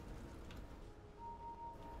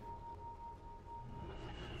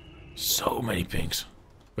 So many pings,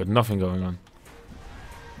 but nothing going on.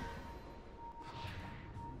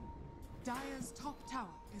 Dire's top tower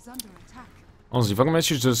is under attack. Honestly, fucking man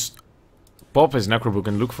should just pop his Necrobook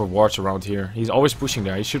and look for wards around here. He's always pushing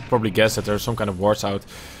there. He should probably guess that there's some kind of wards out.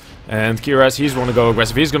 And Kiras, he's going to go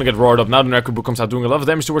aggressive. He's going to get roared up. Now the Necrobook comes out doing a lot of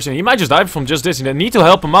damage towards him. He might just die from just this. And they need to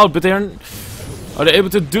help him out, but are they able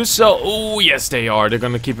to do so? Oh, yes, they are. They're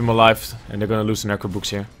going to keep him alive. And they're going to lose the Necrobooks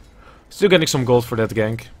here. Still getting some gold for that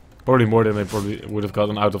gank. Probably more than they probably would have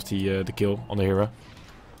gotten out of the kill on the hero.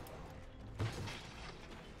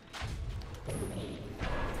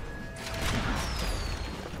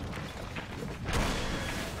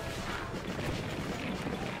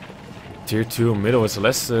 Tier 2 middle is a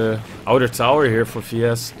less outer tower here for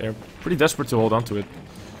VS. They're pretty desperate to hold on to it.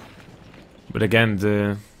 But again,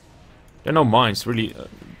 there are no mines, really.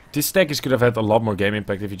 This stack could have had a lot more game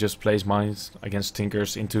impact if you just place mines against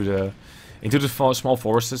Tinkers into the small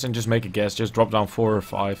forests and just make a guess. Just drop down 4 or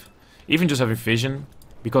 5. Even just having vision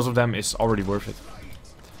because of them is already worth it.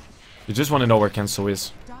 You just want to know where Cancel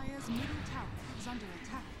is. Dire's middle tower is under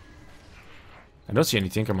attack. I don't see any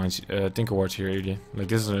Tinker mines, Tinker wards here really. Like,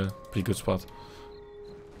 this is a pretty good spot.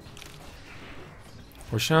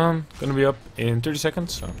 Roshan gonna be up in 30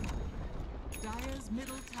 seconds. So. Dire's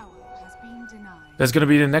middle tower has been denied. That's gonna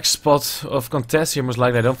be the next spot of contest here most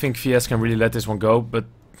likely. I don't think VS can really let this one go, but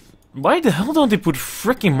why the hell don't they put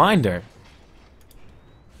freaking mine there?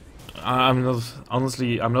 I'm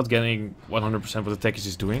not getting 100% what the tech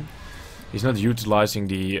is doing. He's not utilizing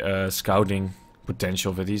the scouting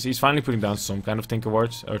potential of it. He's finally putting down some kind of Tinker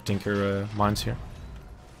wards or Tinker mines here.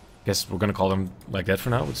 Guess we're gonna call them like that for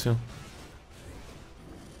now, but still.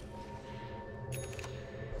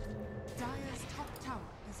 Dire's top tower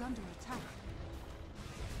is under attack.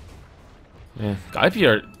 Yeah, Kaipi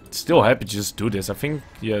are still happy to just do this. I think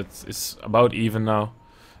yeah, it's about even now.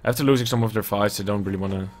 After losing some of their fights, they don't really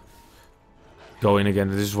want to go in again.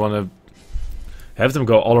 They just want to have them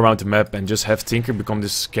go all around the map and just have Tinker become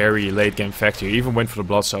this scary late game factor. You even went for the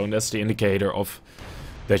Blood Zone. That's the indicator of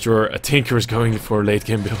that your Tinker is going for a late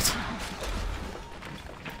game build.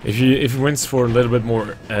 If he wins for a little bit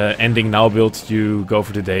more ending now build, you go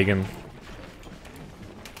for the Dagon.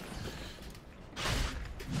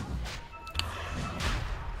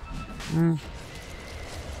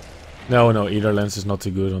 No, either lens is not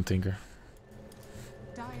too good on Tinker.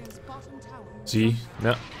 Dire's bottom tower. See?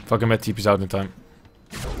 No, fucking met TP's out in time.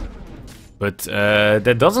 But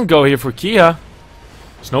that doesn't go here for Kia.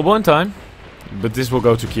 Snowball in time. But this will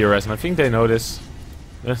go to Kia Res, and I think they know this.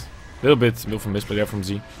 A little bit of a misplay there from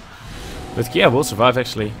Z. But Kia will survive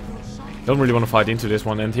actually. Don't really want to fight into this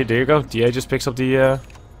one, and here, there you go. TA just picks up the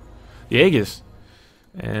Aegis.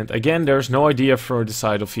 And again, there's no idea for the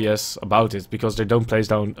side of VS about it, because they don't place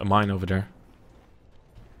down a mine over there.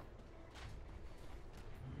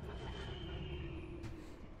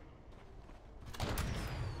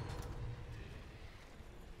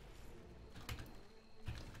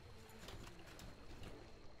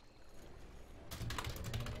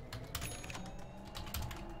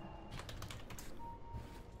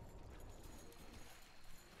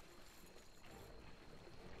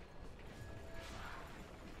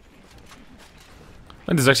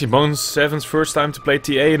 And this is actually Bone7's first time to play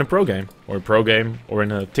TA in a pro game. Or a pro game, or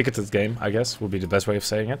in a ticketed game, I guess, would be the best way of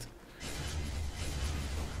saying it.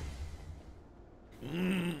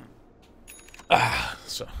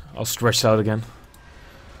 So, I'll stretch out again.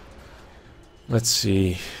 Let's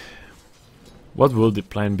see. What will the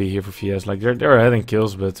plan be here for VS? Like, they're ahead in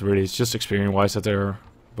kills, but really it's just experience-wise that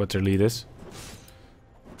what their lead is.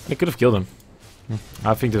 They could have killed him.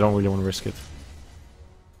 I think they don't really want to risk it.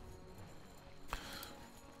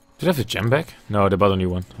 Did I have the gem back? No, they bought a new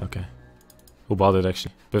one. Okay. Who bought it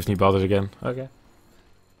actually? Buffney bought it again. Okay.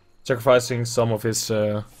 Sacrificing some of his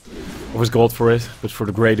gold for it, but for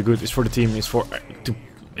the greater good, it's for the team,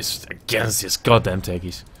 it's against his goddamn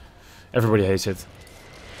techies. Everybody hates it.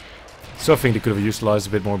 So I think they could have utilized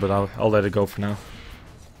a bit more, but I'll let it go for now.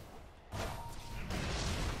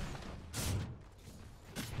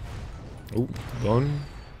 Ooh, Bone.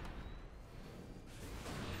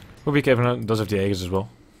 Ruby Kevin does have the Aegis as well.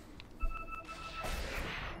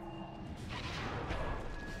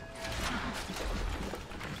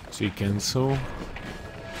 Cancel.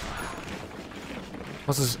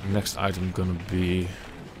 What's this next item gonna be?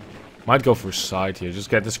 Might go for a side here.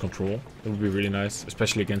 Just get this control. It would be really nice,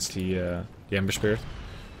 especially against the Ember Spirit.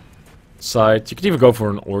 Side. You could even go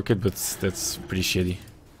for an Orchid, but that's pretty shitty.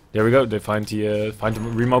 There we go. They find the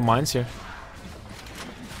remote mines here,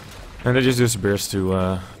 and they just do spears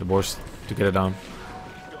to the boars to get it down.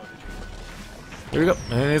 Here we go,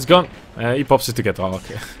 and it's gone. He pops it to get the Hawk.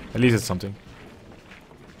 At least it's something.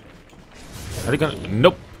 Are they gonna...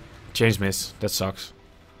 Nope. Change miss. That sucks.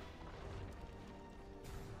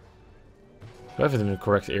 Do I have it in the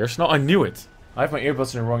correct ears? No, I knew it. I have my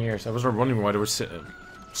earbuds in the wrong ears. I was wondering why they were so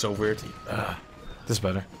weird. This is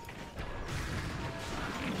better.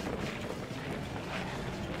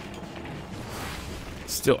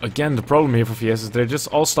 Still, again, the problem here for VS is they're just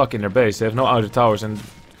all stuck in their base. They have no outer towers, and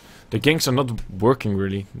the ganks are not working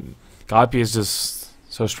really. Kaipi is just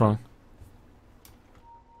so strong.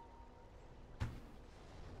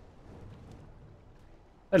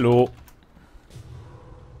 Hello.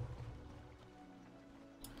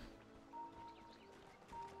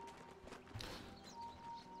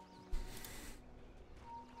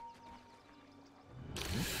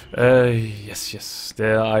 Yes.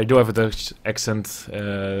 I do have a Dutch accent,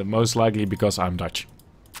 most likely because I'm Dutch.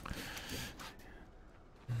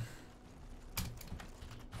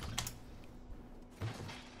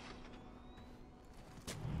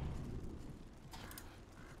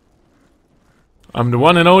 I'm the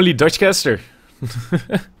one and only Dutch caster.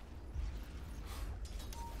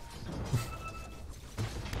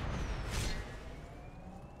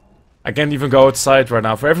 I can't even go outside right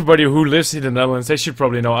now. For everybody who lives in the Netherlands, they should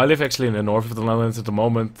probably know. I live actually in the north of the Netherlands at the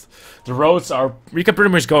moment. The roads are... We can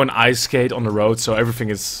pretty much go and ice skate on the road, so everything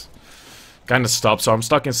is kind of stopped. So I'm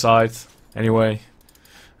stuck inside anyway.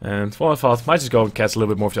 And well, I thought might just go and catch a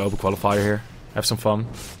little bit more of the open qualifier here. Have some fun.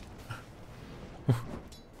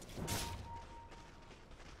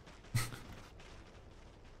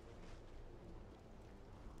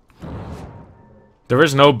 There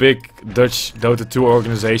is no big Dutch Dota 2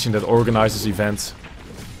 organization that organizes events.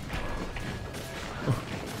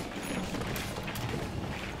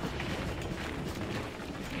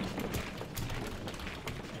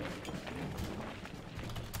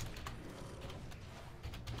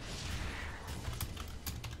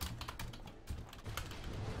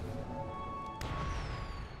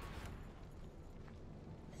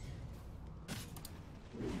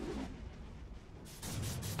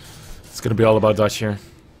 It's gonna be all about Dutch here.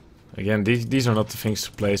 Again, these are not the things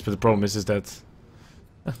to place, but the problem is that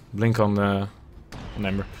Blink on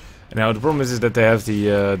Ember. And now the problem is that they have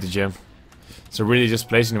the gem. So really just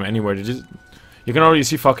placing them anywhere. You can already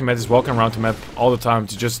see fucking Matt is walking around the map all the time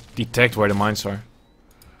to just detect where the mines are.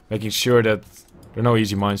 Making sure that there are no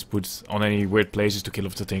easy mines put on any weird places to kill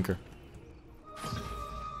off the Tinker.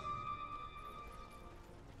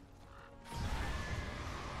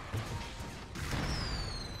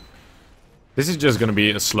 This is just gonna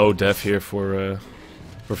be a slow death here for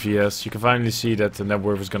VS. You can finally see that the net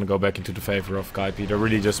worth is gonna go back into the favor of Kaipi. They're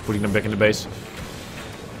really just putting them back in the base.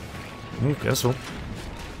 Cancel.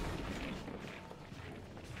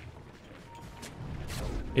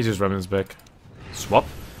 He just remnants back. Swap.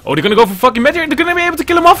 Oh, they're gonna go for fucking Matt here. They're gonna be able to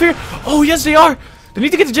kill him off here. Oh, yes, they are. They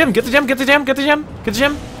need to get the gem. Get the gem. Get the gem. Get the gem. Get the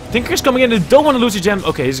gem. Tinker's coming in. They don't want to lose the gem.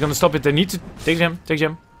 Okay, he's gonna stop it. They need to take the gem. Take the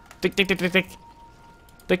gem. Tick, tick, tick, tick, tick.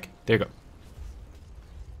 Tick. There you go.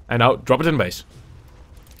 And now, drop it in base.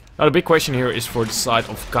 Now, the big question here is for the side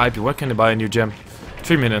of Kaipi. When can they buy a new gem?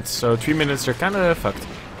 3 minutes. So, 3 minutes, they're kinda fucked.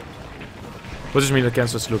 What does this mean? The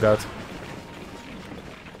cancels look out.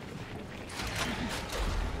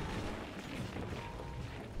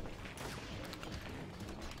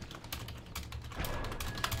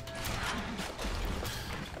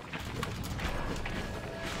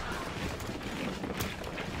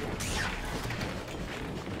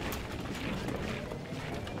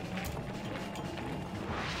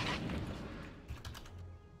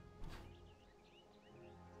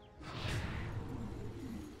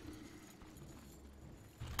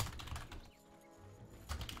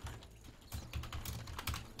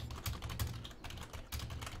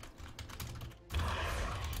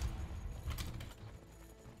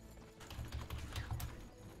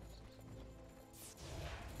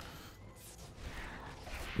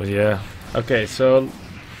 But yeah, okay, so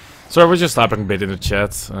I was just typing a bit in the chat,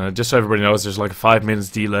 just so everybody knows there's like a 5 minutes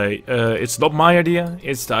delay. It's not my idea,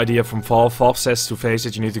 it's the idea from Valve. Valve says to face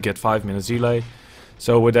it, you need to get 5 minutes delay.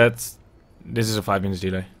 So with that, this is a 5 minutes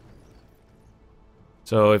delay.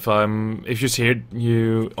 So if you hear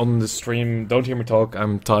you on the stream, don't hear me talk,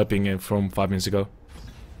 I'm typing it from 5 minutes ago.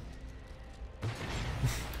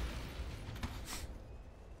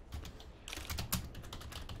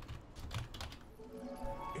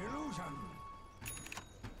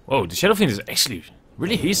 Whoa, the Shadow Fiend is actually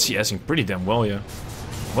really, he's CSing pretty damn well, yeah.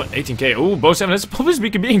 What, 18k? Oh, bow 7, that's probably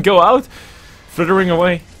being go out. Fluttering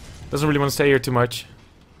away. Doesn't really want to stay here too much.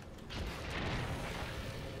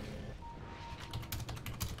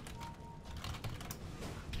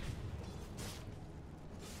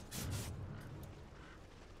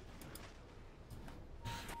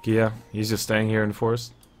 Yeah, he's just staying here in the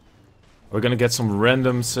forest. We're gonna get some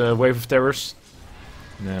random wave of terrors.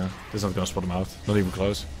 No, that's not gonna spot him out. Not even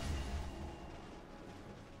close.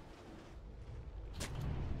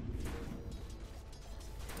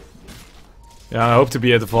 Yeah, I hope to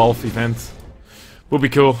be at the Valve event. Would be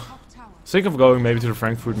cool. Think of going maybe to the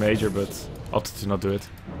Frankfurt Major, but opted to not do it.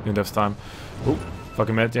 Didn't have time. Oh,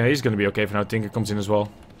 fucking Matt. Yeah, he's gonna be okay for now. Tinker comes in as well.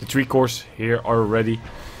 The 3 cores here are ready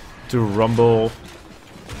to rumble.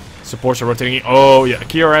 Supports are rotating. Oh yeah,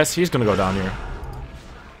 KRS, he's gonna go down here.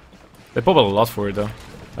 They pop a lot for it though.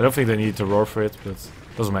 I don't think they need to roar for it, but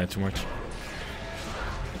doesn't matter too much.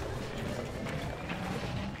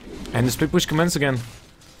 And the split push commences again.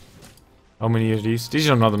 How many are these? These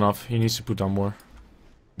are not enough. He needs to put down more.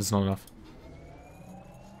 That's not enough.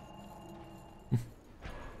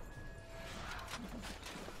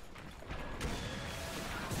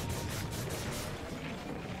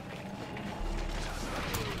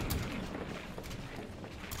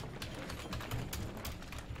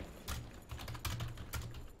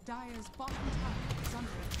 Dire's bottom tower is under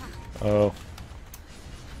attack. Oh.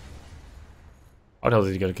 How the hell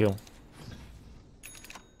did he get a kill?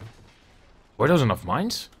 Were those enough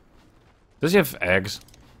mines? Does he have eggs?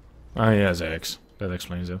 Oh, he has eggs. That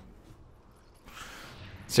explains it.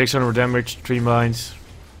 600 damage, 3 mines.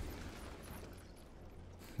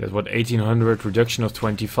 That's what, 1800, reduction of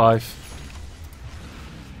 25.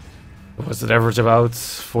 What's that average about?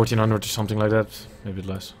 1400 or something like that? Maybe a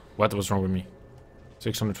bit less. What was wrong with me?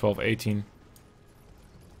 612, 18.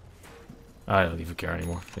 I don't even care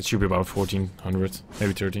anymore. It should be about 1400,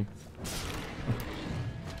 maybe 13.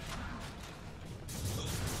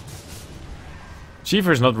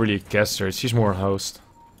 Cheever is not really a caster, she's more a host.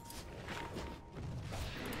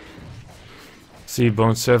 See,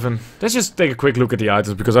 Bone 7. Let's just take a quick look at the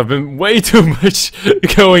items, because I've been way too much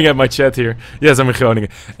going at my chat here. Yes, I'm in Groningen.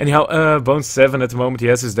 Anyhow, Bone 7 at the moment, he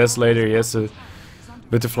has his Desolator, he has a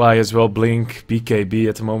Butterfly as well, Blink, BKB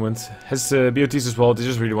at the moment. Has BOTs as well, they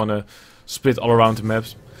just really want to split all around the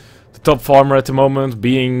maps. The top farmer at the moment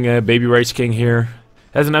being Baby Rage King here.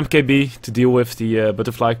 Has an MKB to deal with the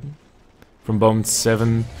butterfly from Bone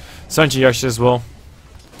 7. Sanji Yash as well.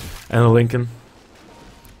 And a Lincoln.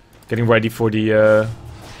 Getting ready for the...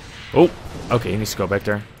 Oh, okay, he needs to go back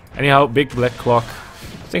there. Anyhow, big black clock.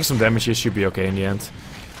 I think some damage here should be okay in the end.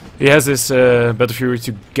 He has this Battle Fury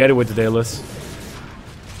to get it with the Daedalus.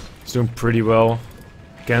 He's doing pretty well.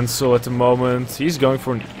 Cancel at the moment. He's going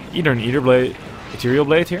for either an Ethereal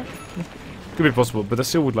Blade here. Could be possible, but I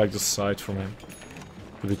still would like the side from him.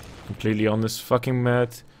 To be completely honest, fucking mad.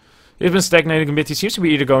 He's been stagnating a bit. He seems to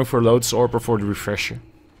be either going for a Lotus Orb or for the Refresher.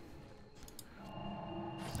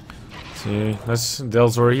 See, that's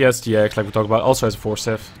Delzor. He has the X, like we talked about. Also has a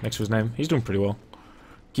 4-step next to his name. He's doing pretty well.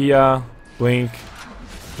 Kia, Blink,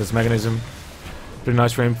 that's Mechanism. Pretty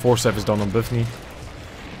nice for him. 4-step is done on Buffney.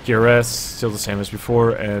 KRS, still the same as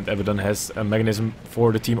before, and Abaddon has a Mechanism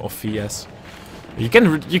for the team of VS. You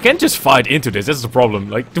can't just fight into this, that's the problem.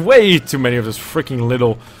 Like, way too many of those freaking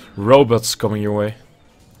little robots coming your way.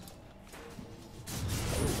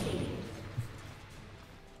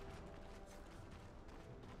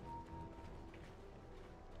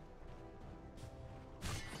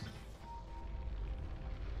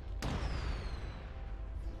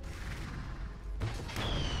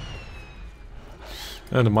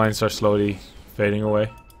 And the mines are slowly fading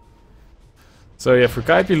away. So yeah, for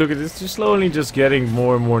Kaipi, look at this, they're slowly just getting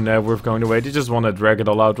more and more net worth going away. They just want to drag it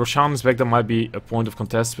all out. Roshan is back, that might be a point of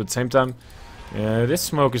contest, but at the same time, yeah, this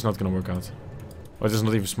smoke is not going to work out. Or there's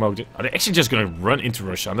not even smoke. Are they actually just going to run into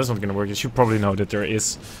Roshan? That's not going to work. You should probably know that there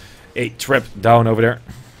is a trap down over there.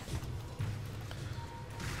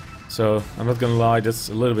 So, I'm not going to lie, that's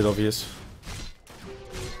a little bit obvious.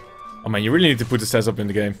 Oh man, you really need to put the stats up in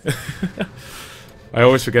the game. I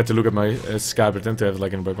always forget to look at my Sky, but then to have it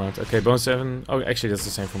like in the background. Okay, Bone 7. Oh, actually that's the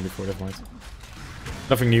same from before, never mind.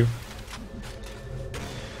 Nothing new.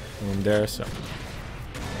 And there, so.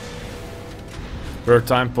 Bird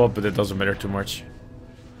time pop, but it doesn't matter too much.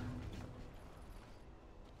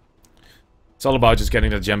 It's all about just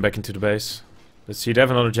getting that gem back into the base. Let's see, they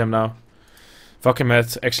have another gem now. Fucking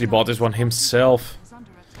Matt actually bought this one himself.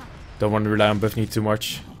 Don't want to rely on Buffney too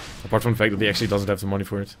much. Apart from the fact that he actually doesn't have the money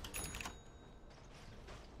for it.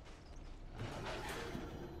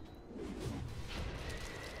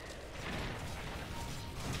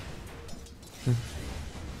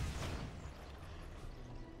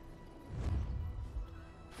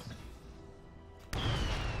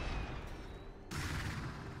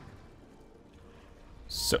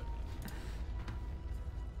 So,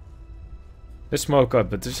 they smoke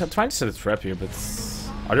up, but they're trying to set a trap here, but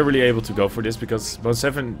are they really able to go for this? Because Bone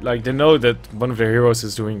 7, like, they know that one of their heroes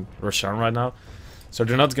is doing Roshan right now, so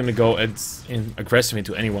they're not gonna go aggressive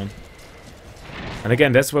into anyone. And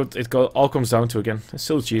again, that's what it all comes down to again. It's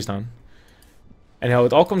still a cheese down. Anyhow,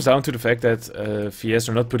 it all comes down to the fact that VS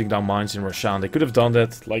are not putting down mines in Roshan. They could have done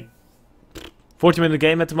that, like, 40-minute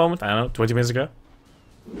game at the moment. I don't know, 20 minutes ago.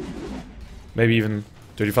 Maybe even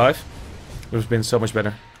 35. It would have been so much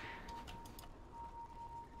better.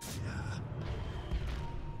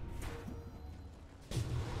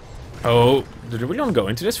 Oh, do they really want to go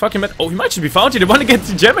into this? Fucking man. Oh, he might just be found here. They want to get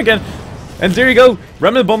the gem again. And there you go.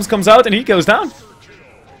 Remnant Bombs comes out and he goes down.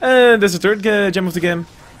 And there's a third gem of the game.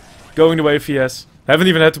 Going the way of VS. Haven't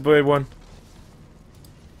even had to play one.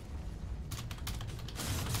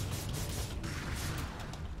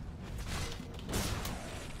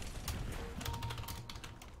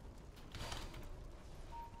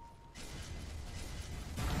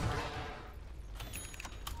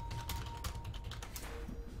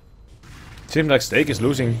 Seems like Steak is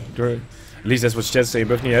losing. At least that's what chat's saying.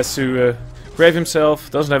 Buffney has to grave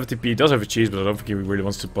himself. Doesn't have a TP. Does have a cheese, but I don't think he really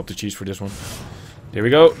wants to pop the cheese for this one. There we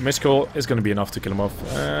go. Miscall is going to be enough to kill him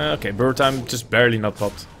off. Okay, bird time just barely not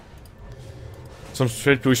popped. Some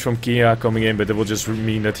straight push from Kia coming in, but it will just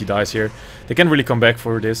mean that he dies here. They can't really come back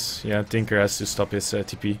for this. Yeah, Tinker has to stop his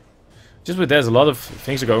TP. Just with that, a lot of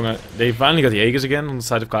things are going on. They finally got the Aegis again on the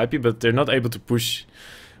side of Kaipi, but they're not able to push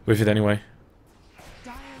with it anyway.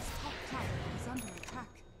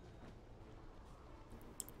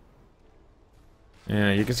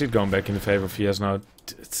 Yeah, you can see it going back in the favor of VS now.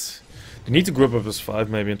 They need to group up as 5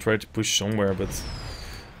 maybe and try to push somewhere, but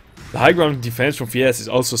the high ground defense from VS is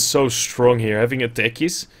also so strong here. Having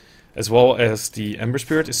attackies as well as the Ember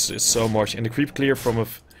Spirit is so much, and the creep clear from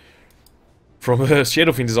a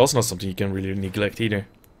Shadow Fiend is also not something you can really neglect either.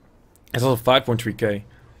 It's also 5.3k.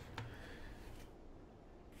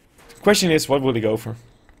 Question is, what will he go for?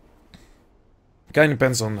 Kind of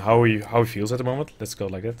depends on how he feels at the moment. Let's go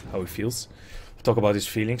like that. How he feels. Talk about his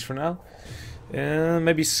feelings for now.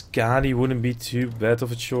 Maybe Skadi wouldn't be too bad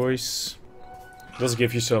of a choice. Does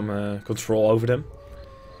give you some control over them.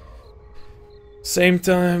 Same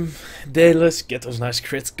time, Daedalus, get those nice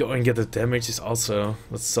crits going, get the damage is also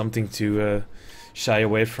that's something to shy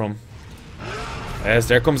away from. As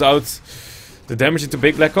there comes out the damage into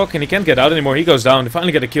Big Black Cock, and he can't get out anymore. He goes down. They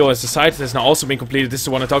finally get a kill as the side has now also been completed. This is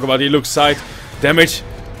the one I talk about. He looks side damage.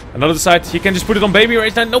 Another side. He can just put it on Baby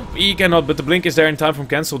Rage. Nope, he cannot. But the blink is there in time from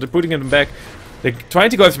cancel. They're putting him back. They're trying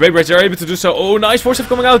to go after Baby Rage. They're able to do so. Oh, nice force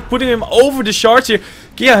coming out, putting him over the shards here.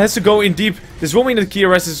 Kia has to go in deep. This will mean that Kia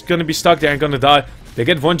Rest is going to be stuck there and going to die. They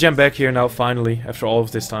get one gem back here now, finally, after all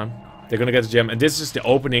of this time. They're going to get the gem. And this is the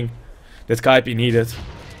opening that Kaipi needed.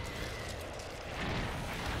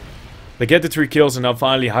 They get the 3 kills, and now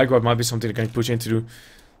finally high ground might be something they can push into.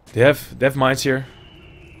 They have mines here.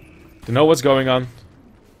 They know what's going on.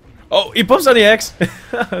 Oh, he pops on the X.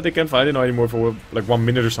 They can't find it anymore for like 1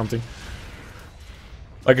 minute or something.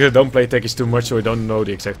 Like I don't play techies too much, so I don't know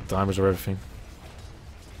the exact timers or everything.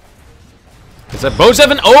 Is that Bo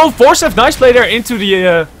 7? Oh, Forceps, nice play there into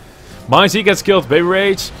the mines. He gets killed. Baby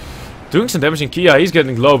Rage doing some damage in Kia. He's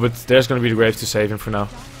getting low, but there's gonna be the grave to save him for now.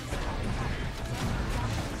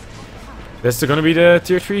 That's gonna be the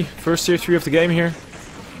tier 3, first tier 3 of the game here.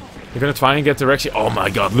 They're gonna try and get the Rexy. Oh my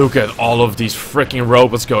god, look at all of these freaking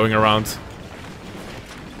robots going around.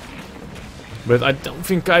 But I don't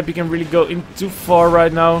think Kaipi can really go in too far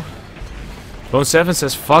right now. Bone 7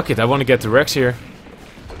 says, fuck it, I want to get the Rex here.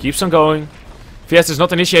 Keeps on going. Fiesta's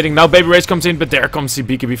not initiating. Now Baby Race comes in, but there comes the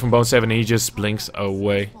BKB from Bone 7 and he just blinks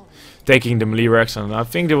away. Taking the melee Rex, and I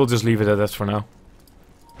think they will just leave it at that for now.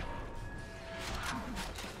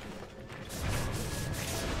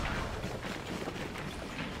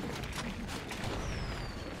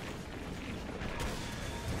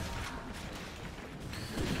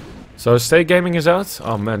 So Stay Gaming is out?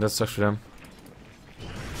 Oh man, that sucks for them.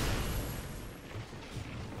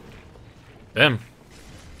 Damn.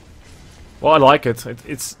 Well, I like it.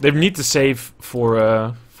 It's they need to save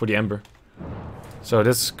for the Ember, so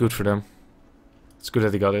that's good for them. It's good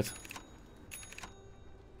that they got it.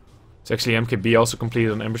 It's actually MKB also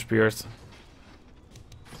completed on Ember Spirit.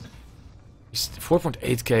 He's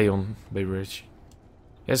 4.8k on Baby Rage.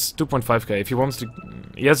 He has 2.5k. If he wants to,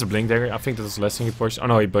 he has a blink there. I think that's less than he pushes. Oh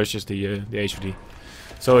no, he pushes the HVD.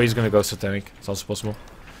 So he's gonna go Satanic. It's also possible.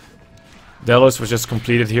 Delos was just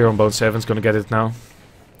completed here on Bone 7. He's gonna get it now.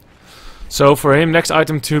 So for him, next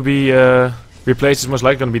item to be replaced is most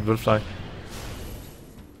likely gonna be the Butterfly.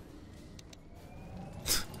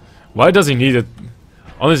 Why does he need it?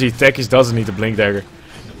 Honestly, Techies doesn't need the blink dagger.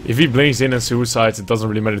 If he blinks in and suicides, it doesn't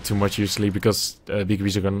really matter too much usually, because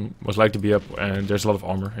BKBs are gonna most likely be up, and there's a lot of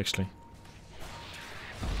armor actually.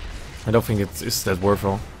 I don't think it's that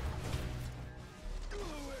worthwhile.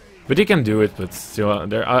 But he can do it, but still,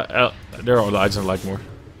 there are items I like more.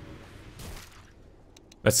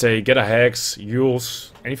 Let's say get a Hex, Yules,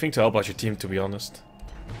 anything to help out your team, to be honest.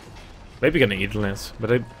 Maybe get an Edelance, but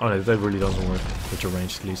that really doesn't work with your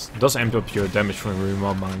range at least. It does amp up your damage from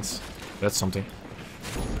remote mines. That's something.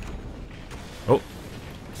 Oh,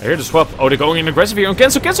 I hear the swap. Oh, they're going in aggressive here on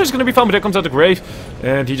Cancel. Cancel is going to be fine, but there comes out the grave.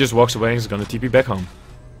 And he just walks away and is going to TP back home.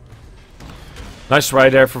 Nice try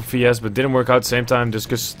there from VS, but didn't work out at the same time. Just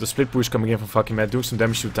because the split push coming in from fucking Matt, doing some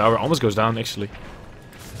damage to the tower. Almost goes down, actually.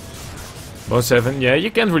 Bone 7. Yeah,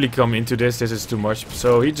 you can't really come into this. This is too much.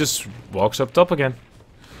 So he just walks up top again.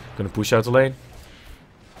 Gonna push out the lane.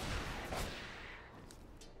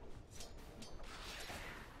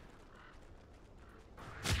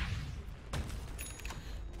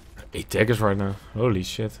 8 daggers right now. Holy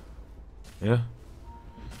shit. Yeah.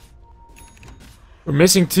 We're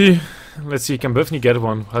missing 2. Let's see, can Buffney get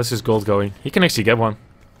one? How's his gold going? He can actually get one.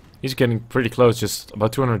 He's getting pretty close, just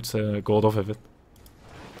about 200 gold off of it.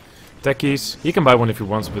 Techies. He can buy one if he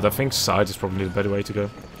wants, but I think side is probably the better way to go.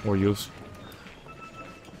 Or use.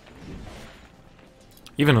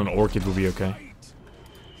 Even an Orchid would be okay.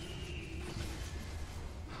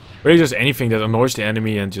 Really just anything that annoys the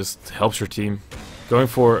enemy and just helps your team. Going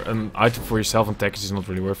for an item for yourself on Techies is not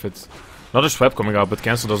really worth it. Another swap coming out, but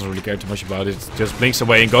Cancel doesn't really care too much about it. Just blinks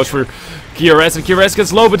away and goes for Kiares, and Kiares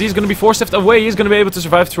gets low, but he's going to be 4-stepped away. He's going to be able to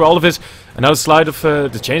survive through all of this. And now the slide of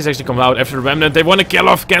the chains actually coming out after the Remnant. They want to kill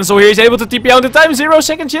off Cancel here. He's able to TP out in time. 0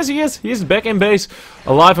 seconds. Yes, he is. He is back in base.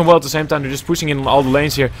 Alive and well at the same time. They're just pushing in all the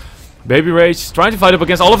lanes here. Baby Rage trying to fight up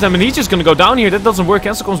against all of them, and he's just going to go down here. That doesn't work.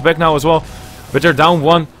 Cancel comes back now as well. But they're down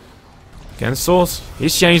 1. Cancels.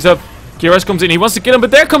 He's changed up. Kiares comes in, he wants to kill him,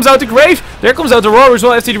 but there comes out the grave! There comes out the roar as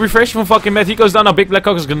well after the refresh from fucking Matt. He goes down now, Big Black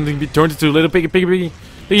Cock is gonna be turned into a little piggy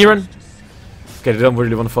run. Okay, they don't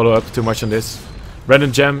really want to follow up too much on this.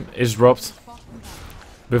 Random gem is dropped.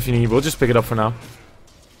 Buffy, we'll just pick it up for now.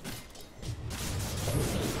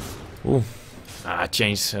 Ooh. Ah,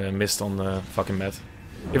 Chains missed on the fucking mat.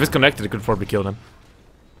 If it's connected, it could probably kill them.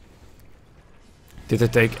 Did they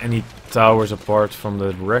take any towers apart from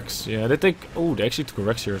the Rex? Yeah, they take... Oh, they actually took a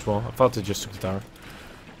Rex here as well. I thought they just took the tower.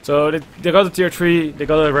 So they got a tier 3, they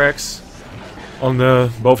got a Rex on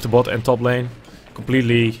both the bot and top lane.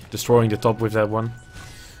 Completely destroying the top with that one.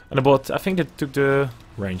 And the bot, I think they took the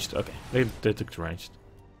ranged. Okay, they took the ranged.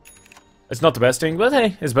 It's not the best thing, but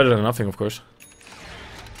hey, it's better than nothing, of course.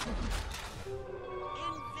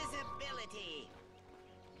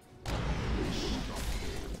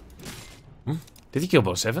 Did he kill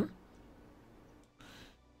Bow 7?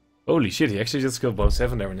 Holy shit, he actually just killed Bow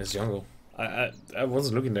 7 there in his jungle. I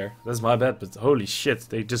wasn't looking there. That's my bad, but holy shit,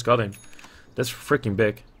 they just got him. That's freaking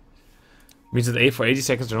big. Means that for 80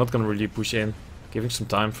 seconds they're not gonna really push in. Giving some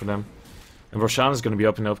time for them. And Roshan is gonna be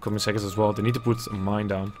up in the upcoming seconds as well. They need to put a mine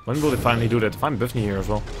down. When will they finally do that? Find Buffney here as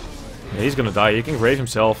well. Yeah, he's gonna die. He can grave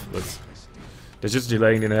himself, but they're just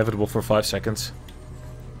delaying the inevitable for 5 seconds.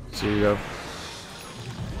 So here you go.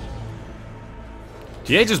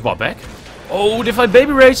 GA just bought back. Oh, they fight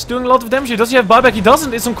Baby Rage, doing a lot of damage here. Does he have buyback? He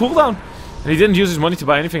doesn't. It's on cooldown. And he didn't use his money to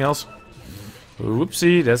buy anything else.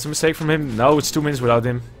 Whoopsie, that's a mistake from him. Now it's 2 minutes without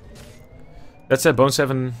him. That said, Bone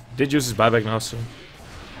 7 did use his buyback now, so...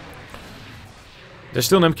 There's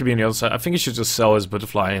still an MKB on the other side. I think he should just sell his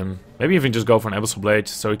Butterfly and maybe even just go for an Abyssal Blade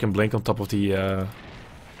so he can blink on top of the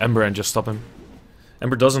Ember and just stop him.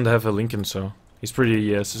 Ember doesn't have a Lincoln, so he's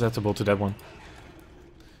pretty susceptible to that one.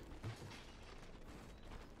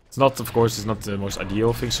 It's not, of course, it's not the most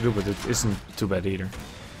ideal things to do, but it isn't too bad either.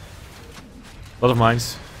 A lot of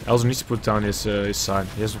mines. Also needs to put down his sign.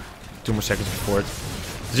 He has 2 more seconds before it.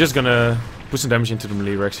 He's just gonna put some damage into the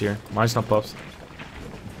melee Rex here. Mine's not popped.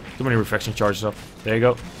 Too many reflection charges up. There you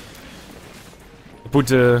go. Put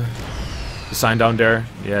the sign down there.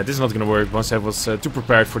 Yeah, this is not gonna work. Once I was too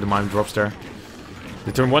prepared for the mine drops there.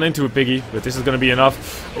 They turn 1 into a piggy, but this is gonna be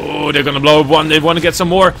enough. Oh, they're gonna blow up 1. They want to get some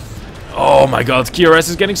more. Oh my god, KRS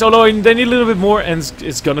is getting so low, and they need a little bit more, and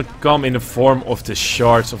it's gonna come in the form of the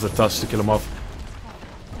shards of the Tusk to kill him off.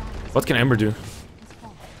 What can Ember do?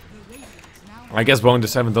 I guess Bone the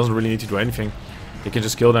 7 doesn't really need to do anything. He can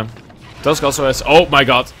just kill them. Tusk also has... Oh my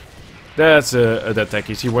god! That's a dead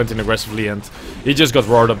Techies. He went in aggressively and he just got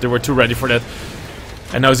roared up. They were too ready for that.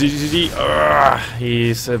 And now ZZZ,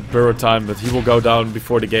 he's at burrow time, but he will go down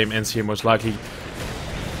before the game ends here, most likely.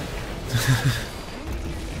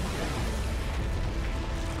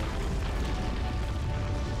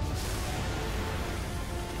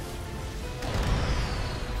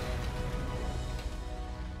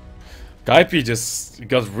 Kaipi just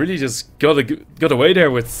got away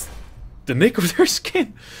there with the nick of their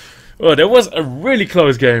skin. Oh, that was a really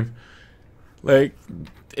close game. Like,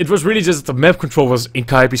 it was really just the map control was in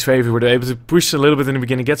Kaipi's favor. Were they able to push a little bit in the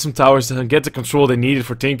beginning, get some towers, and get the control they needed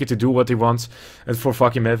for Tinker to do what he wants, and for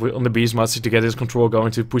fucking Matt on the Beastmaster to get his control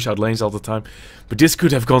going to push out lanes all the time. But this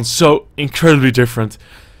could have gone so incredibly different.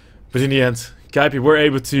 But in the end, Kaipi were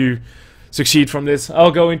able to succeed from this.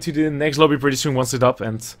 I'll go into the next lobby pretty soon once it's up,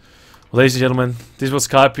 and ladies and gentlemen, this was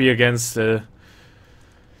Kaipi against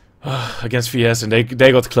VS, and they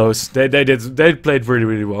got close. They played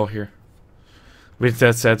really well here. With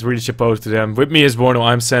that said, really chapeau to them. With me is Borno,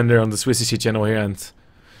 I'm Sander on the SwissEC channel here, and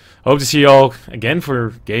I hope to see you all again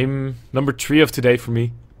for game number 3 of today for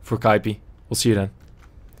me, for Kaipi. We'll see you then.